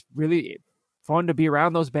really fun to be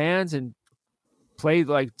around those bands and play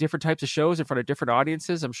like different types of shows in front of different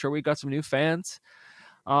audiences. I'm sure we got some new fans.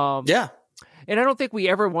 Yeah. And I don't think we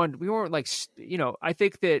weren't like, I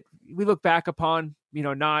think that we look back upon,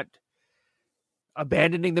 not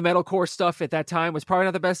abandoning the metalcore stuff at that time was probably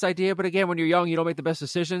not the best idea. But again, when you're young, you don't make the best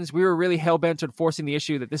decisions. We were really hell-bent on forcing the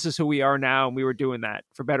issue that this is who we are now. And we were doing that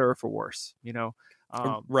for better or for worse,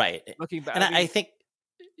 right. Looking back. And I think,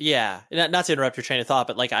 yeah, not to interrupt your train of thought,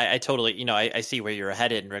 but like, I totally, I see where you're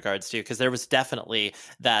headed in regards to, because there was definitely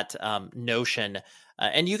that notion,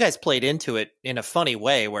 and you guys played into it in a funny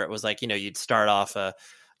way where it was like, you'd start off a,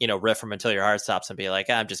 riff from Until Your Heart Stops and be like,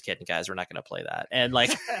 I'm just kidding, guys, we're not going to play that. And like,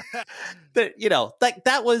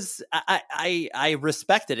 that was, I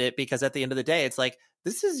respected it, because at the end of the day, it's like,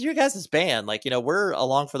 this is your guys' band. Like, we're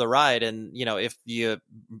along for the ride. And, if you,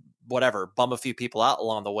 whatever, bum a few people out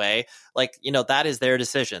along the way, like, that is their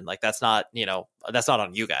decision. Like, that's not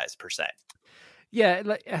on you guys per se. Yeah.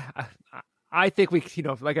 Like, I think we,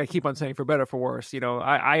 like I keep on saying, for better or for worse,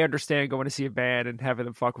 I understand going to see a band and having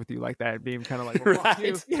them fuck with you like that, and being kind of like, well, fuck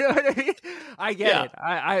you. You know what I mean? I get it.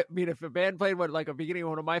 I mean, if a band played like a beginning of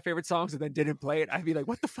one of my favorite songs and then didn't play it, I'd be like,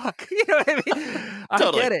 what the fuck? You know what I mean?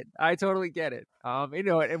 I get it. I totally get it.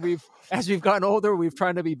 And as we've gotten older, we've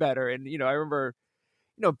tried to be better. And, I remember,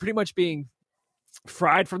 pretty much being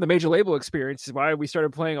fried from the major label experience is why we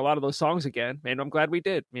started playing a lot of those songs again, and I'm glad we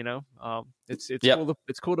did.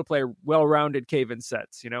 It's cool to play well-rounded Cave-In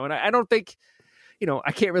sets, and I don't think,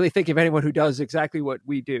 I can't really think of anyone who does exactly what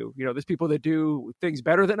we do. There's people that do things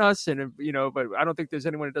better than us, and but I don't think there's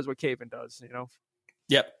anyone that does what Cave-In does.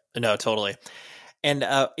 Yep. No, totally. And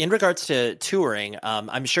in regards to touring,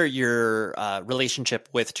 I'm sure your relationship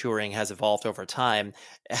with touring has evolved over time.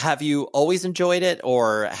 Have you always enjoyed it,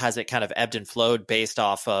 or has it kind of ebbed and flowed based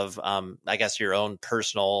off of, I guess, your own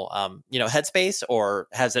personal, headspace, or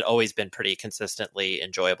has it always been pretty consistently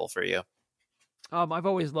enjoyable for you? I've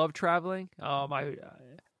always loved traveling. I've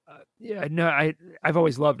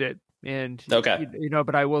always loved it. And, okay.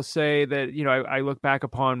 But I will say that, I look back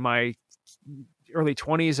upon my early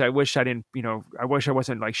 20s. I wish I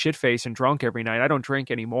wasn't like shit-faced and drunk every night. I don't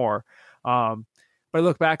drink anymore. But I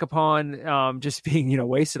look back upon just being,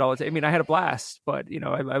 wasted all the time. I mean, I had a blast, but,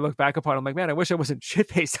 I look back upon it, I'm like, man, I wish I wasn't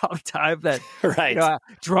shit-faced all the time. That, right.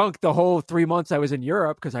 Drunk the whole 3 months I was in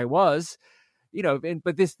Europe, because I was,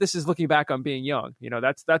 but this is looking back on being young.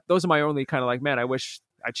 Those are my only kind of like, man, I wish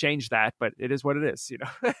I changed that, but it is what it is,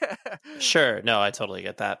 Sure. No, I totally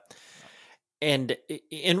get that. And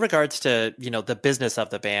in regards to, the business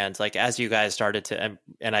of the band, like as you guys started to,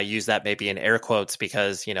 and I use that maybe in air quotes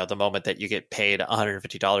because, the moment that you get paid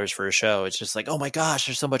 $150 for a show, it's just like, oh my gosh,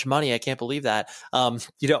 there's so much money. I can't believe that.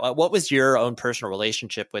 What was your own personal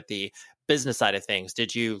relationship with the business side of things?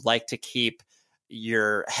 Did you like to keep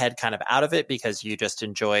your head kind of out of it because you just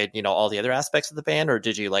enjoyed, all the other aspects of the band, or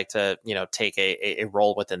did you like to, take a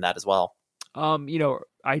role within that as well?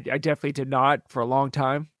 I definitely did not for a long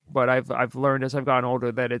time. But I've learned as I've gotten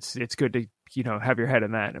older that it's good to have your head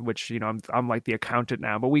in that, which I'm like the accountant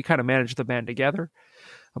now, but we kind of manage the band together,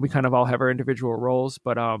 and we kind of all have our individual roles.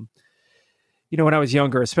 But when I was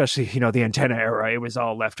younger, especially the Antenna era, it was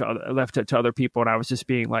all left to other people, and I was just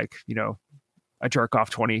being like a jerk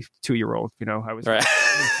off 22-year-old. I was right.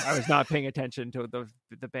 I was not paying attention to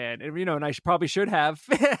the band, and and I probably should have,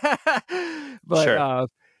 but. Sure.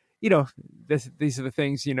 These are the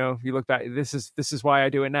things, you look back, this is why I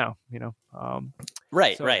do it now,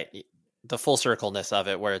 Right. Right. The full circleness of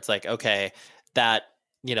it, where it's like, okay, that,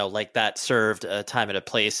 like that served a time and a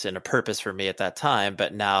place and a purpose for me at that time.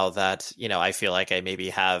 But now that, I feel like I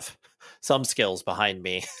maybe have some skills behind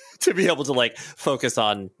me to be able to like focus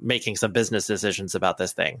on making some business decisions about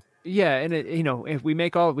this thing. Yeah. And if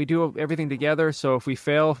we do everything together. So if we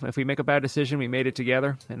fail, if we make a bad decision, we made it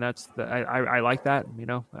together. And that's I like that,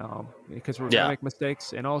 because we're going to make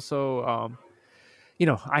mistakes. And also,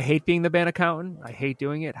 I hate being the band accountant. I hate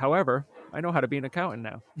doing it. However, I know how to be an accountant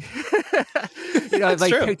now. I've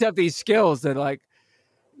picked up these skills that like,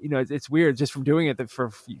 it's weird just from doing it for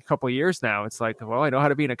a couple of years now. It's like, well, I know how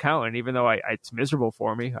to be an accountant, even though it's miserable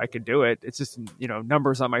for me. I can do it. It's just,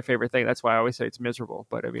 numbers aren't my favorite thing. That's why I always say it's miserable.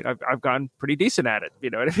 But I mean, I've gotten pretty decent at it. You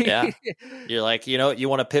know what I mean? Yeah. You're like, you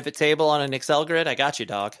want a pivot table on an Excel grid? I got you,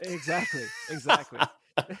 dog. Exactly.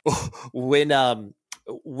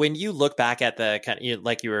 when you look back at the kind of,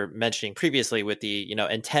 like you were mentioning previously with the,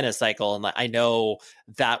 antenna cycle, and I know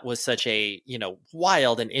that was such a,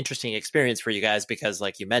 wild and interesting experience for you guys because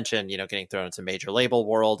like you mentioned, getting thrown into major label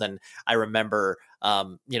world. And I remember,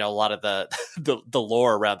 a lot of the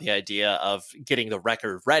lore around the idea of getting the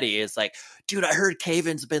record ready is like, dude, I heard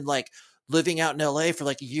Caven's been like living out in LA for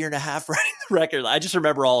like a year and a half writing the record. I just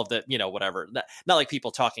remember all of the, whatever, not like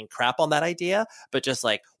people talking crap on that idea, but just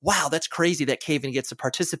like, wow, that's crazy that Caven gets to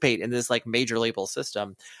participate in this like major label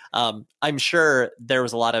system. I'm sure there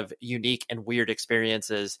was a lot of unique and weird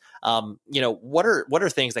experiences. What are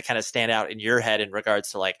things that kind of stand out in your head in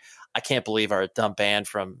regards to like, I can't believe our dumb band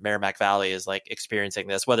from Merrimack Valley is like experiencing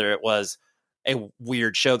this, whether it was a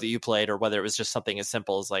weird show that you played or whether it was just something as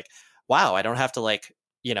simple as like, wow, I don't have to like,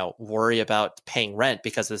 worry about paying rent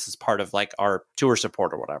because this is part of like our tour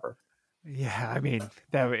support or whatever. Yeah. I mean,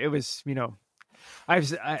 that it was,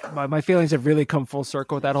 my feelings have really come full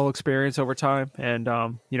circle with that whole experience over time. And,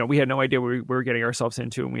 we had no idea what we were getting ourselves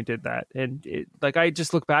into when we did that. And I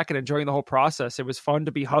just look back and enjoying the whole process. It was fun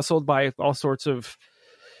to be hustled by all sorts of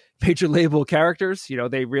major label characters.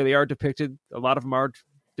 They really are depicted. A lot of them are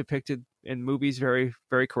depicted in movies very,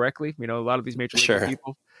 very correctly. A lot of these major label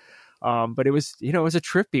people. But it was, it was a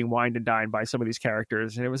trip being wined and dined by some of these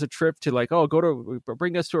characters. And it was a trip to like, oh,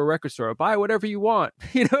 bring us to a record store, buy whatever you want.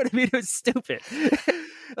 You know what I mean? It was stupid.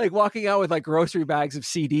 Like walking out with like grocery bags of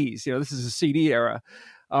CDs, this is a CD era.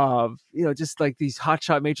 Just like these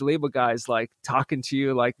hotshot major label guys, like talking to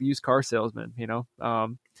you like used car salesmen,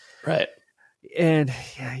 Right. And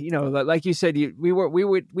like you said,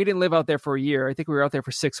 we didn't live out there for a year. I think we were out there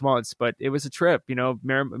for 6 months, but it was a trip.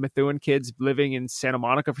 Methuen kids living in Santa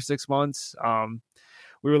Monica for 6 months.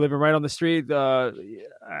 We were living right on the street.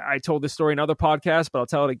 I told this story in other podcasts, but I'll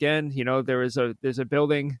tell it again. There's a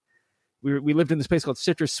building. We lived in this place called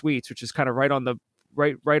Citrus Suites, which is kind of right on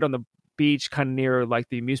the beach, kind of near like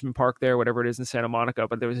the amusement park there, whatever it is in Santa Monica.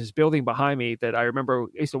 But there was this building behind me that I remember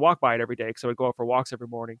I used to walk by it every day because I would go out for walks every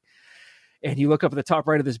morning. And you look up at the top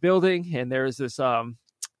right of this building, and there's this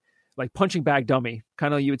like punching bag dummy,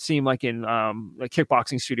 kind of you would see him like in like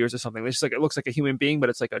kickboxing studios or something. It's just like it looks like a human being, but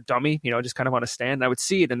it's like a dummy, just kind of on a stand. And I would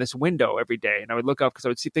see it in this window every day, and I would look up because I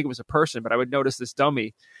would think it was a person, but I would notice this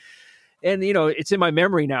dummy. And, it's in my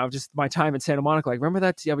memory now, just my time in Santa Monica. Like, remember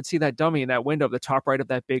that? I would see that dummy in that window of the top right of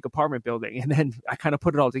that big apartment building. And then I kind of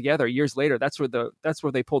put it all together years later. That's where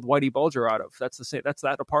they pulled Whitey Bulger out of. That's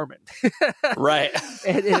that apartment. Right.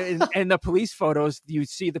 and the police photos, you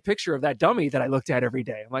see the picture of that dummy that I looked at every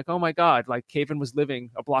day. I'm like, oh my God, like Caven was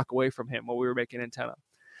living a block away from him while we were making Antenna.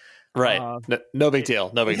 Right. No big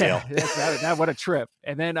deal. No big deal. That what a trip.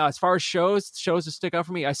 And then as far as shows that stick out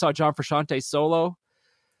for me, I saw John Frusciante solo,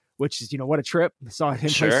 which is, what a trip. I saw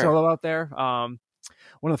him play solo out there. One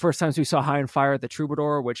of the first times we saw High and Fire at the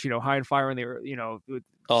Troubadour, which, High and Fire in the,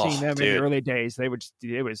 seeing them in the early days, they would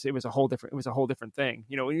it was a whole different thing.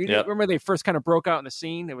 Remember they first kind of broke out in the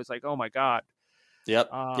scene. It was like, oh my God.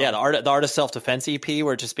 Yep. The art of self-defense EP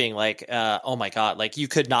were just being like, oh my God, like you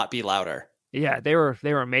could not be louder. Yeah, they were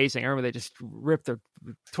amazing. I remember they just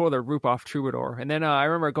tore their roof off Troubadour. And then I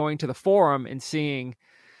remember going to the Forum and seeing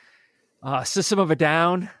System of a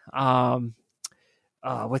Down.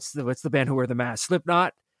 What's the band who wear the mask?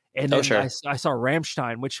 Slipknot. And then I saw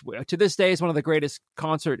Rammstein, which to this day is one of the greatest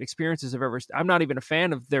concert experiences I've ever. I'm not even a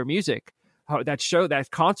fan of their music. That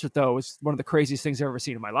concert though was one of the craziest things I've ever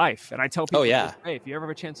seen in my life. And I tell people, hey, if you ever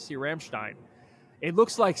have a chance to see Rammstein, it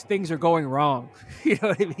looks like things are going wrong. You know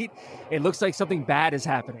what I mean? It looks like something bad is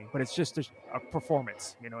happening, but it's just a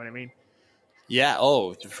performance. You know what I mean? Yeah.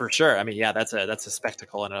 Oh, for sure. I mean, yeah, that's a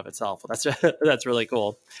spectacle in and of itself. That's really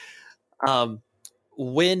cool.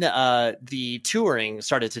 When the touring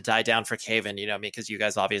started to die down for Caven, because you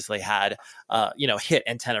guys obviously had, hit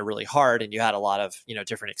Antenna really hard, and you had a lot of,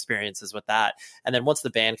 different experiences with that. And then once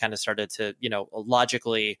the band kind of started to,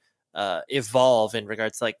 logically evolve in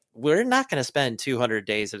regards to like, we're not going to spend 200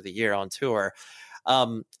 days of the year on tour.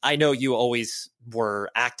 I know you always were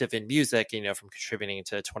active in music, from contributing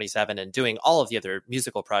to 27 and doing all of the other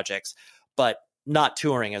musical projects, but not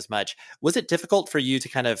touring as much. Was it difficult for you to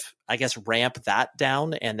kind of, I guess, ramp that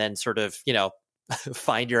down and then sort of,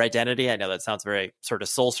 find your identity? I know that sounds very sort of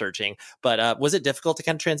soul searching, but was it difficult to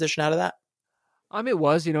kind of transition out of that? It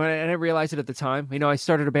was, and I didn't realize it at the time. I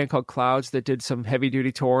started a band called Clouds that did some heavy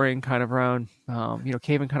duty touring kind of around,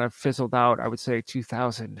 Caven kind of fizzled out. I would say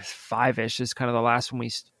 2005-ish is kind of the last when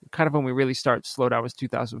we really slowed down was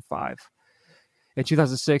 2005. In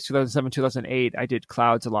 2006, 2007, 2008, I did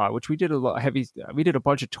Clouds a lot, which we did we did a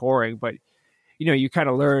bunch of touring, but you kind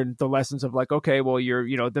of learn the lessons of like, okay, well,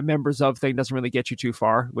 the members of thing doesn't really get you too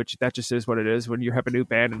far, which that just is what it is. When you have a new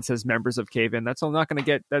band and it says members of Cave In, that's all not going to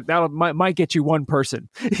get that might get you one person.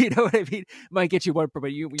 You know what I mean? Might get you one,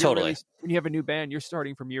 but you Totally. really, when you have a new band, you're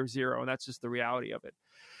starting from year zero, and that's just the reality of it.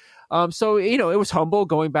 So it was humble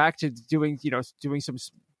going back to doing some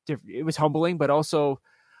different. It was humbling, but also,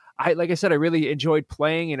 like I said, I really enjoyed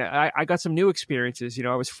playing, and I got some new experiences.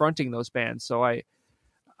 I was fronting those bands, so I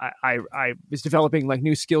was developing like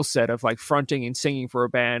new skill set of like fronting and singing for a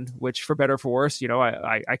band, which for better or for worse,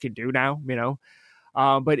 I can do now.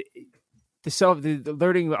 But the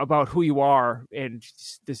learning about who you are and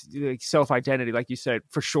this like, self identity, like you said,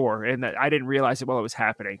 for sure, and that I didn't realize it while it was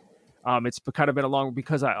happening. It's kind of been along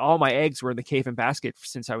because all my eggs were in the Cave In basket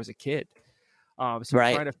since I was a kid. So I'm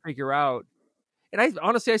trying to figure out, and I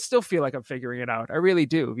honestly, I still feel like I'm figuring it out. I really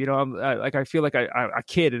do. I'm like, I feel like I'm a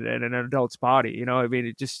kid in an adult's body. I mean,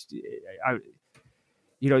 it just,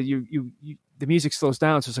 the music slows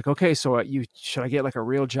down. So it's like, okay, so should I get like a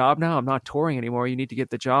real job now? I'm not touring anymore. You need to get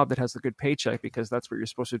the job that has the good paycheck because that's what you're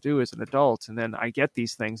supposed to do as an adult. And then I get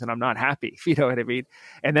these things and I'm not happy. You know what I mean?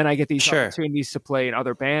 And then I get these opportunities to play in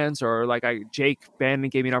other bands, or like Jake Bannon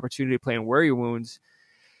gave me an opportunity to play in Where Your Wounds.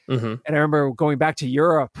 Mm-hmm. And I remember going back to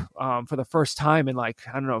Europe for the first time in like,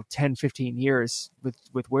 I don't know, 10, 15 years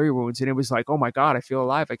with Where Your Wounds. And it was like, oh my God, I feel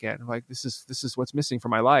alive again. Like this is what's missing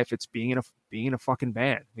from my life. It's being in a fucking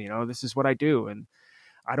band. This is what I do. And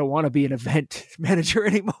I don't want to be an event manager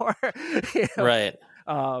anymore. Right.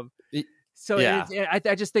 So yeah.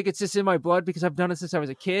 I just think it's just in my blood because I've done it since I was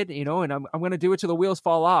a kid, and I'm going to do it till the wheels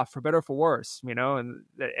fall off, for better or for worse, and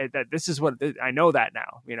that this is what I know that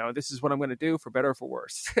now, this is what I'm going to do for better or for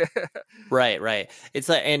worse. Right. It's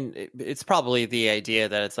like, and it's probably the idea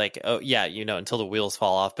that it's like, oh yeah, until the wheels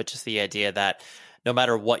fall off, but just the idea that no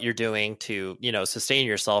matter what you're doing to, sustain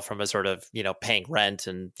yourself from a sort of, paying rent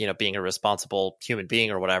and, being a responsible human being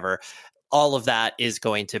or whatever, all of that is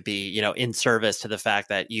going to be, in service to the fact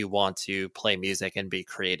that you want to play music and be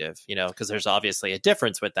creative, because there's obviously a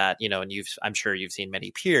difference with that, and I'm sure you've seen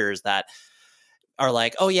many peers that are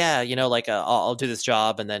like, oh yeah, like I'll do this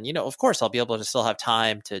job. And then, of course I'll be able to still have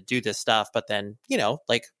time to do this stuff. But then,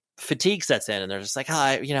 like fatigue sets in and they're just like,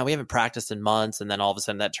 we haven't practiced in months. And then all of a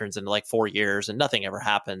sudden that turns into like 4 years and nothing ever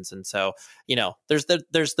happens. And so,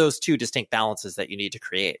 there's those two distinct balances that you need to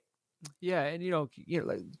create. Yeah. And,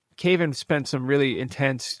 like Cave In spent some really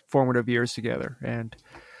intense formative years together, and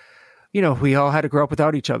we all had to grow up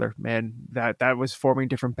without each other, and that was forming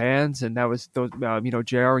different bands, and that was those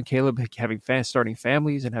JR and Caleb starting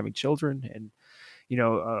families and having children, and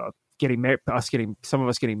getting married, some of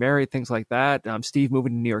us getting married, things like that. Steve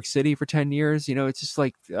moving to New York City for 10 years. It's just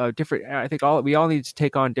like different. I think we all need to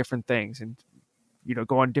take on different things and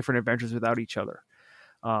go on different adventures without each other.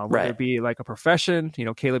 Whether it be like a profession,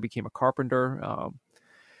 Caleb became a carpenter,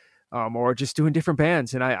 or just doing different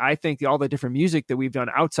bands. And I think all the different music that we've done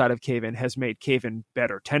outside of Cave In has made Cave In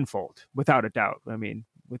better tenfold, without a doubt. I mean,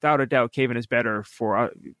 without a doubt, Cave In is better for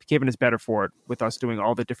it with us doing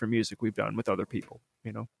all the different music we've done with other people,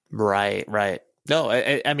 Right. No,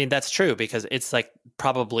 I mean, that's true, because it's like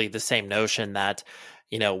probably the same notion that,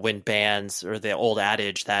 when bands, or the old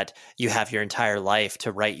adage that you have your entire life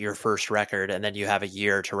to write your first record and then you have a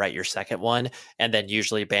year to write your second one. And then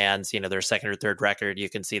usually bands, their second or third record, you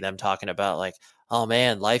can see them talking about like, oh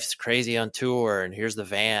man, life's crazy on tour and here's the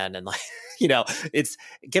van. And like, it's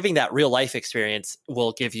giving that real life experience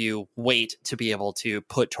will give you weight to be able to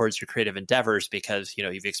put towards your creative endeavors, because,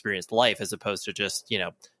 you've experienced life as opposed to just,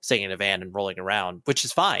 sitting in a van and rolling around, which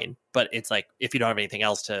is fine. But it's like, if you don't have anything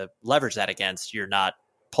else to leverage that against, you're not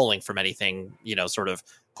pulling from anything, sort of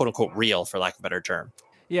quote unquote real, for lack of a better term.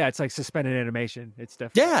 Yeah, it's like suspended animation. It's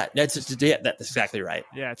definitely that's exactly right.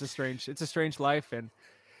 Yeah, it's a strange life, and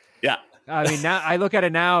yeah, I mean, now I look at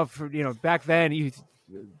it now. Back then you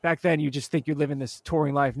just think you live in this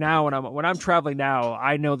touring life. Now when I'm traveling now,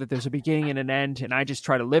 I know that there's a beginning and an end, and I just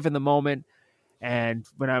try to live in the moment. And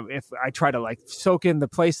if I try to like soak in the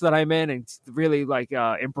place that I'm in and really like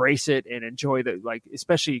embrace it and enjoy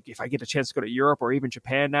especially if I get a chance to go to Europe or even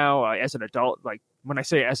Japan now as an adult. Like when I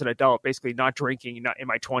say as an adult, basically not drinking, not in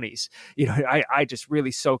my 20s. I just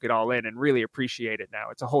really soak it all in and really appreciate it now.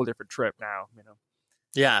 It's a whole different trip now.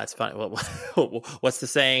 Yeah, it's funny. What's the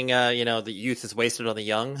saying? The youth is wasted on the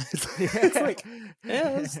young. It's like,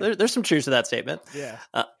 yeah, there's some truth to that statement. Yeah.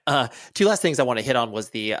 Two last things I want to hit on was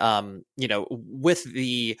the, with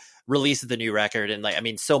the release of the new record, and like, I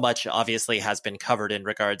mean, so much obviously has been covered in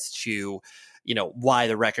regards to, why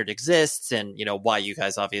the record exists, and why you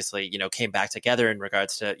guys obviously came back together in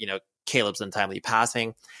regards to Caleb's untimely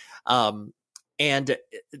passing. And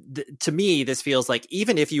to me, this feels like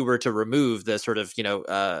even if you were to remove the sort of,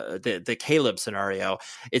 the Caleb scenario,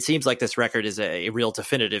 it seems like this record is a real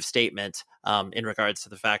definitive statement in regards to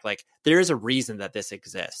the fact, like, there is a reason that this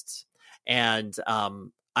exists. And I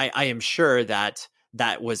am sure that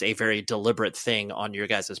was a very deliberate thing on your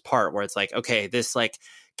guys' part, where it's like, okay, this like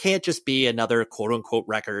can't just be another quote unquote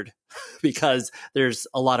record because there's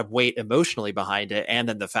a lot of weight emotionally behind it. And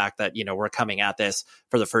then the fact that, we're coming at this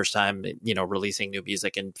for the first time, releasing new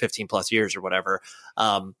music in 15 plus years or whatever.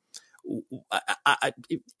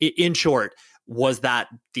 In short, was that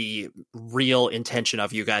the real intention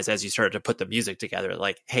of you guys as you started to put the music together?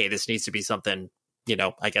 Like, hey, this needs to be something,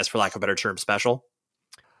 I guess for lack of a better term, special?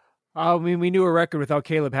 I mean, we knew a record without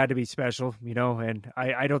Caleb had to be special, and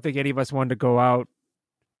I don't think any of us wanted to go out.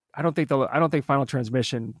 I don't think Final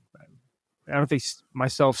Transmission, I don't think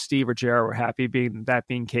myself, Steve, or JR were happy being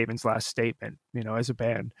Caven's last statement, as a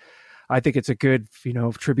band. I think it's a good,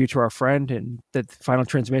 tribute to our friend, and that Final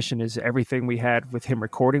Transmission is everything we had with him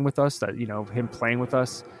recording with us, that, him playing with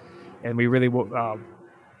us. And we really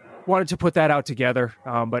wanted to put that out together.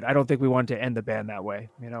 But I don't think we wanted to end the band that way,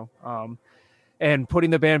 and putting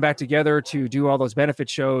the band back together to do all those benefit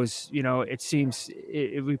shows, it seems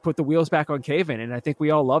we put the wheels back on Caven, and I think we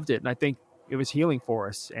all loved it. And I think it was healing for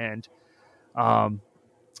us. And, I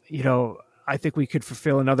think we could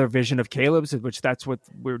fulfill another vision of Caleb's, which that's what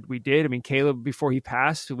we did. I mean, Caleb, before he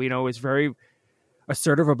passed, is very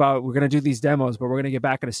assertive about, we're going to do these demos, but we're going to get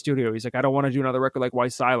back in the studio. He's like, I don't want to do another record like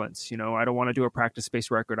White Silence. I don't want to do a practice space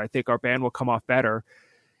record. I think our band will come off better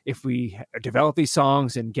if we develop these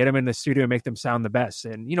songs and get them in the studio and make them sound the best.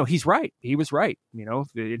 And, he's right. He was right.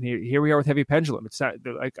 And here we are with Heavy Pendulum. It's not,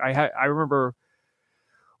 like I remember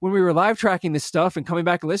when we were live tracking this stuff and coming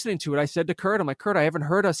back and listening to it, I said to Kurt, I'm like, Kurt, I haven't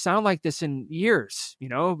heard us sound like this in years,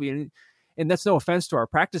 and that's no offense to our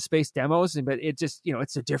practice space demos, but it just,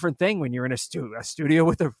 it's a different thing when you're in a studio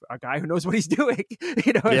with a guy who knows what he's doing,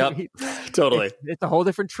 Yep, I mean? Totally. It's a whole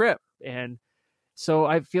different trip. And so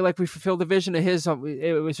I feel like we fulfilled the vision of his.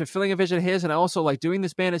 It was fulfilling a vision of his, and I also like doing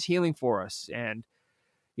this band is healing for us. And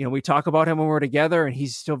we talk about him when we're together, and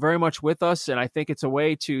he's still very much with us. And I think it's a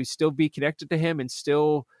way to still be connected to him and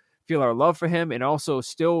still feel our love for him, and also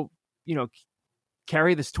still,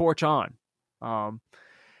 carry this torch on. And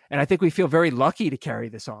I think we feel very lucky to carry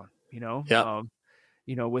this on. Yeah.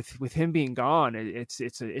 With him being gone, it's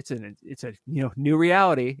a new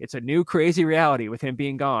reality. It's a new crazy reality with him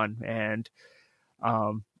being gone, and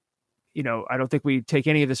I don't think we take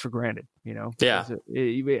any of this for granted, Yeah.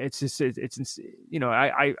 It's just,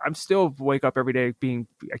 I'm still wake up every day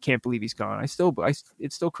I can't believe he's gone. It's still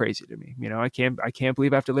crazy to me. I can't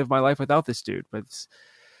believe I have to live my life without this dude, but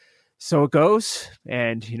so it goes.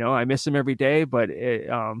 And, I miss him every day, but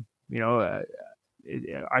I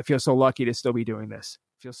feel so lucky to still be doing this.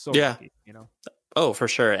 I feel so lucky, Oh, for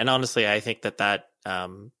sure. And honestly, I think that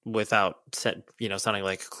without sounding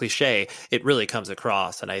like a cliche, it really comes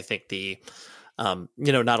across. And I think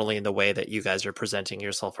not only in the way that you guys are presenting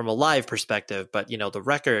yourself from a live perspective, but, the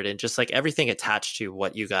record and just like everything attached to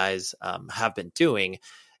what you guys have been doing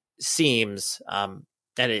seems, and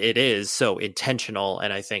it is so intentional.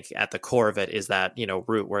 And I think at the core of it is that,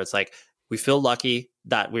 root where it's like, we feel lucky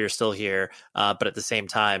that we're still here. But at the same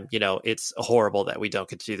time, it's horrible that we don't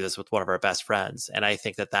get to do this with one of our best friends. And I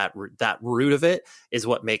think that root of it is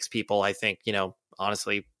what makes people, I think,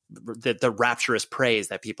 honestly, the rapturous praise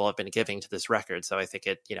that people have been giving to this record. So I think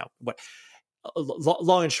it,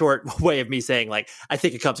 long and short way of me saying, like, I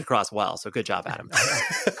think it comes across well. So good job, Adam.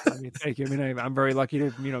 I mean, thank you. I mean, I'm very lucky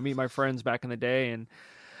to, meet my friends back in the day, and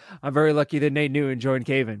I'm very lucky that Nate knew and joined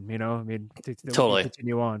Caven, totally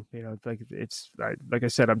continue on, like I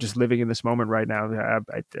said, I'm just living in this moment right now.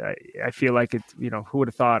 I feel like it, who would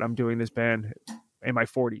have thought I'm doing this band in my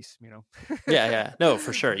 40s, Yeah. No,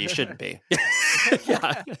 for sure. You shouldn't be.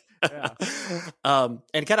 Yeah.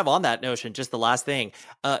 And kind of on that notion, just the last thing,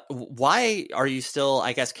 why are you still,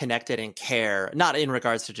 I guess, connected and care, not in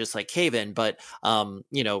regards to just like Caven, but,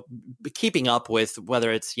 keeping up with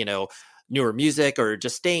whether it's, newer music or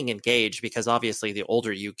just staying engaged, because obviously the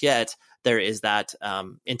older you get, there is that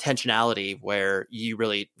intentionality where you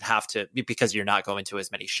really have to, because you're not going to as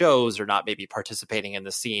many shows or not maybe participating in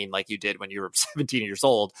the scene like you did when you were 17 years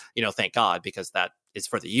old, thank God, because that is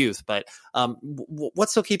for the youth. But what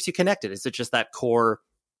still keeps you connected? Is it just that core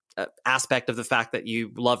aspect of the fact that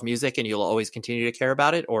you love music and you'll always continue to care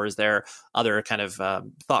about it? Or is there other kind of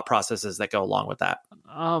thought processes that go along with that?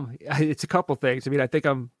 It's a couple things. I mean, I think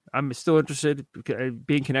I'm still interested in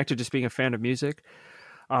being connected, just being a fan of music.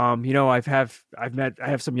 I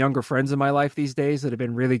have some younger friends in my life these days that have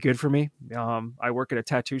been really good for me. I work at a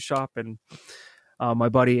tattoo shop, and my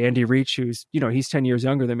buddy Andy Reach, who's, he's 10 years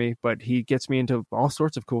younger than me, but he gets me into all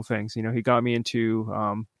sorts of cool things. He got me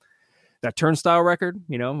into that Turnstile record.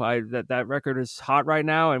 That record is hot right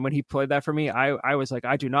now. And when he played that for me, I was like,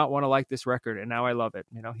 I do not want to like this record. And now I love it.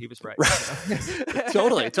 He was right.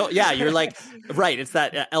 Totally. Yeah. You're like, right. It's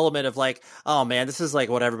that element of like, oh man, this is like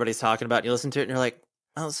what everybody's talking about. You listen to it and you're like,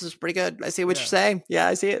 oh, this is pretty good. I see what you're saying. Yeah,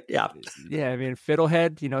 I see it. Yeah. Yeah. I mean,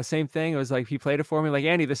 Fiddlehead, same thing. It was like, he played it for me like,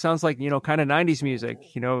 Andy, this sounds like, kind of 90s music.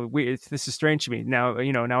 This is strange to me now.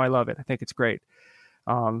 Now I love it. I think it's great.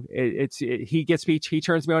 He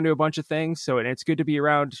turns me on to a bunch of things. So, and it's good to be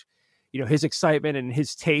around, his excitement and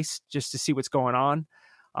his taste just to see what's going on.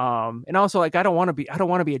 And also, like, I don't want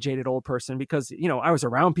to be a jaded old person because, I was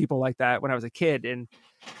around people like that when I was a kid, and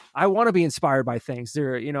I want to be inspired by things.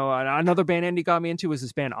 There, another band Andy got me into was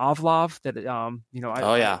this band Ovlov that,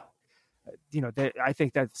 I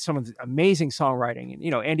think that some of the amazing songwriting,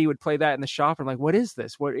 and, Andy would play that in the shop, and I'm like, what is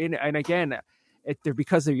this? And again,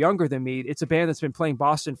 because they're younger than me, it's a band that's been playing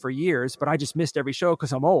Boston for years, but I just missed every show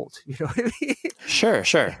because I'm old. You know what I mean? Sure.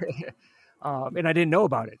 And I didn't know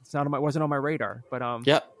about it. Wasn't on my radar. But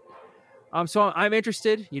yep. So I'm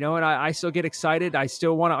interested, and I still get excited. I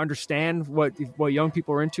still want to understand what young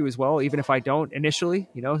people are into as well, even if I don't initially.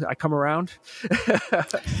 I come around.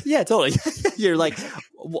 Yeah, totally. You're like,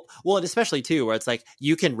 well, and especially too, where it's like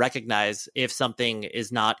you can recognize if something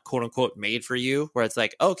is not quote unquote made for you, where it's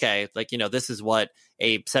like, okay, like, this is what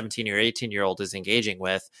a 17 or 18-year-old is engaging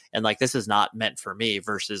with, and like this is not meant for me,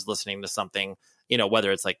 versus listening to something,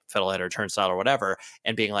 whether it's like Fiddlehead or Turnstile or whatever,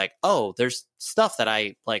 and being like, oh, there's stuff that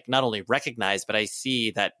I like not only recognize, but I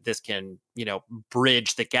see that this can,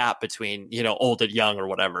 bridge the gap between, old and young or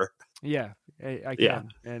whatever. Yeah, I can. Yeah.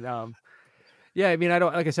 And, yeah, I mean, I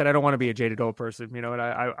don't want to be a jaded old person, and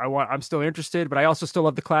I'm still interested, but I also still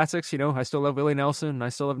love the classics. I still love Willie Nelson, and I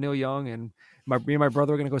still love Neil Young, and me and my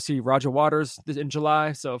brother are going to go see Roger Waters in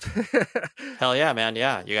July. So hell yeah, man.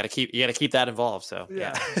 Yeah. You got to keep that involved. So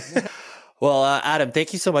yeah. Well, Adam,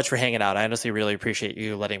 thank you so much for hanging out. I honestly really appreciate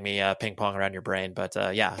you letting me ping pong around your brain. But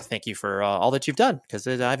thank you for all that you've done, because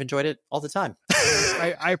I've enjoyed it all the time.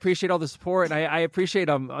 I appreciate all the support, and I appreciate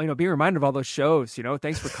being reminded of all those shows.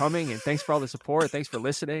 Thanks for coming, and thanks for all the support. Thanks for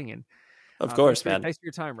listening, and of course, man. Thanks for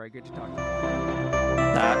your time, Ray. Good to talk to you.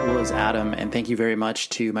 That was Adam, and thank you very much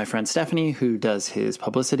to my friend Stephanie, who does his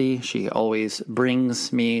publicity. She always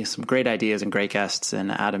brings me some great ideas and great guests,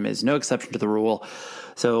 and Adam is no exception to the rule.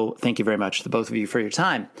 So thank you very much to both of you for your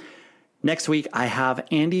time. Next week, I have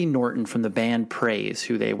Andy Norton from the band Praise,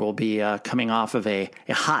 who they will be coming off of a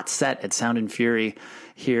hot set at Sound and Fury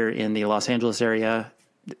here in the Los Angeles area.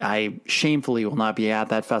 I shamefully will not be at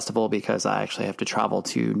that festival because I actually have to travel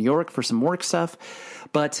to New York for some work stuff,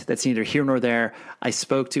 but that's neither here nor there. I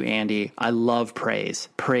spoke to Andy. I love Praise.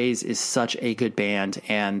 Praise is such a good band.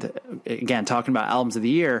 And again, talking about albums of the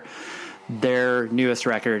year, their newest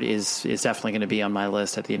record is definitely going to be on my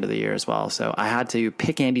list at the end of the year as well. So I had to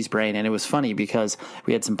pick Andy's brain, and it was funny because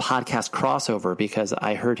we had some podcast crossover, because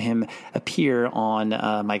I heard him appear on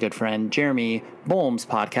my good friend Jeremy Bolm's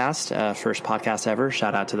podcast, first podcast ever.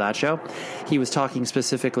 Shout out to that show. He was talking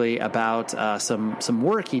specifically about some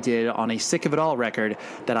work he did on a Sick of It All record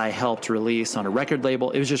that I helped release on a record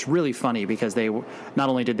label. It was just really funny because they not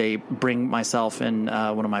only did they bring myself and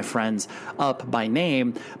one of my friends up by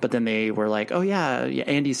name, but then they were like, oh yeah,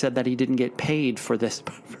 Andy said that he didn't get paid for this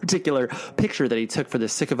particular picture that he took for the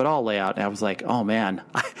Sick of It All layout. And I was like, oh man,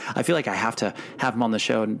 I feel like I have to have him on the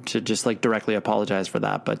show to just like directly apologize for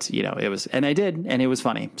that. But it was, and I did, and it was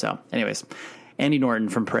funny. So anyways, Andy Norton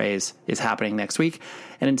from Praise is happening next week.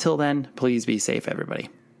 And until then, please be safe, everybody.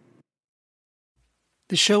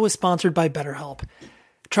 The show is sponsored by BetterHelp.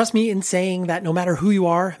 Trust me in saying that no matter who you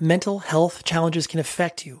are, mental health challenges can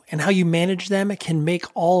affect you, and how you manage them can make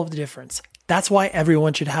all of the difference. That's why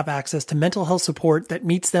everyone should have access to mental health support that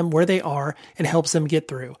meets them where they are and helps them get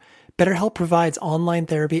through. BetterHelp provides online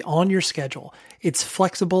therapy on your schedule. It's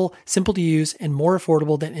flexible, simple to use, and more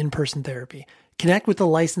affordable than in-person therapy. Connect with a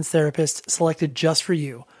licensed therapist selected just for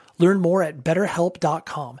you. Learn more at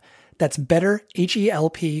BetterHelp.com. That's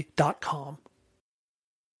BetterHelp.com.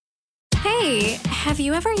 Hey, have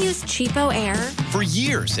you ever used Cheapo Air? For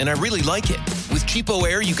years, and I really like it. With Cheapo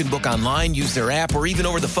Air, you can book online, use their app, or even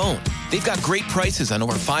over the phone. They've got great prices on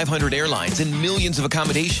over 500 airlines and millions of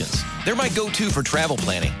accommodations. They're my go-to for travel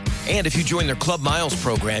planning. And if you join their Club Miles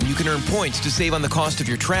program, you can earn points to save on the cost of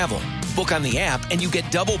your travel. Book on the app, and you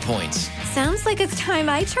get double points. Sounds like it's time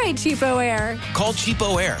I tried Cheapo Air. Call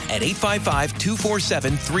Cheapo Air at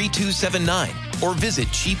 855-247-3279 or visit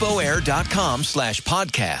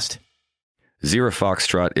cheapoair.com/podcast. Zero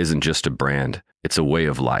Foxtrot isn't just a brand, It's a way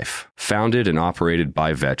of life. Founded and operated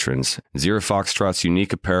by veterans, Zero Foxtrot's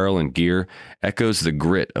unique apparel and gear echoes the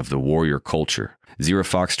grit of the warrior culture. Zero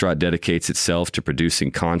Foxtrot dedicates itself to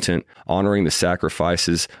producing content, honoring the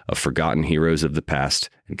sacrifices of forgotten heroes of the past,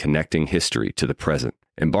 and connecting history to the present.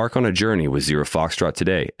 Embark on a journey with Zero Foxtrot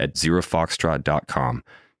today at zerofoxtrot.com.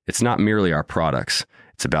 It's not merely our products,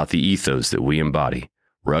 it's about the ethos that we embody.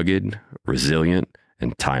 Rugged, resilient,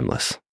 and timeless.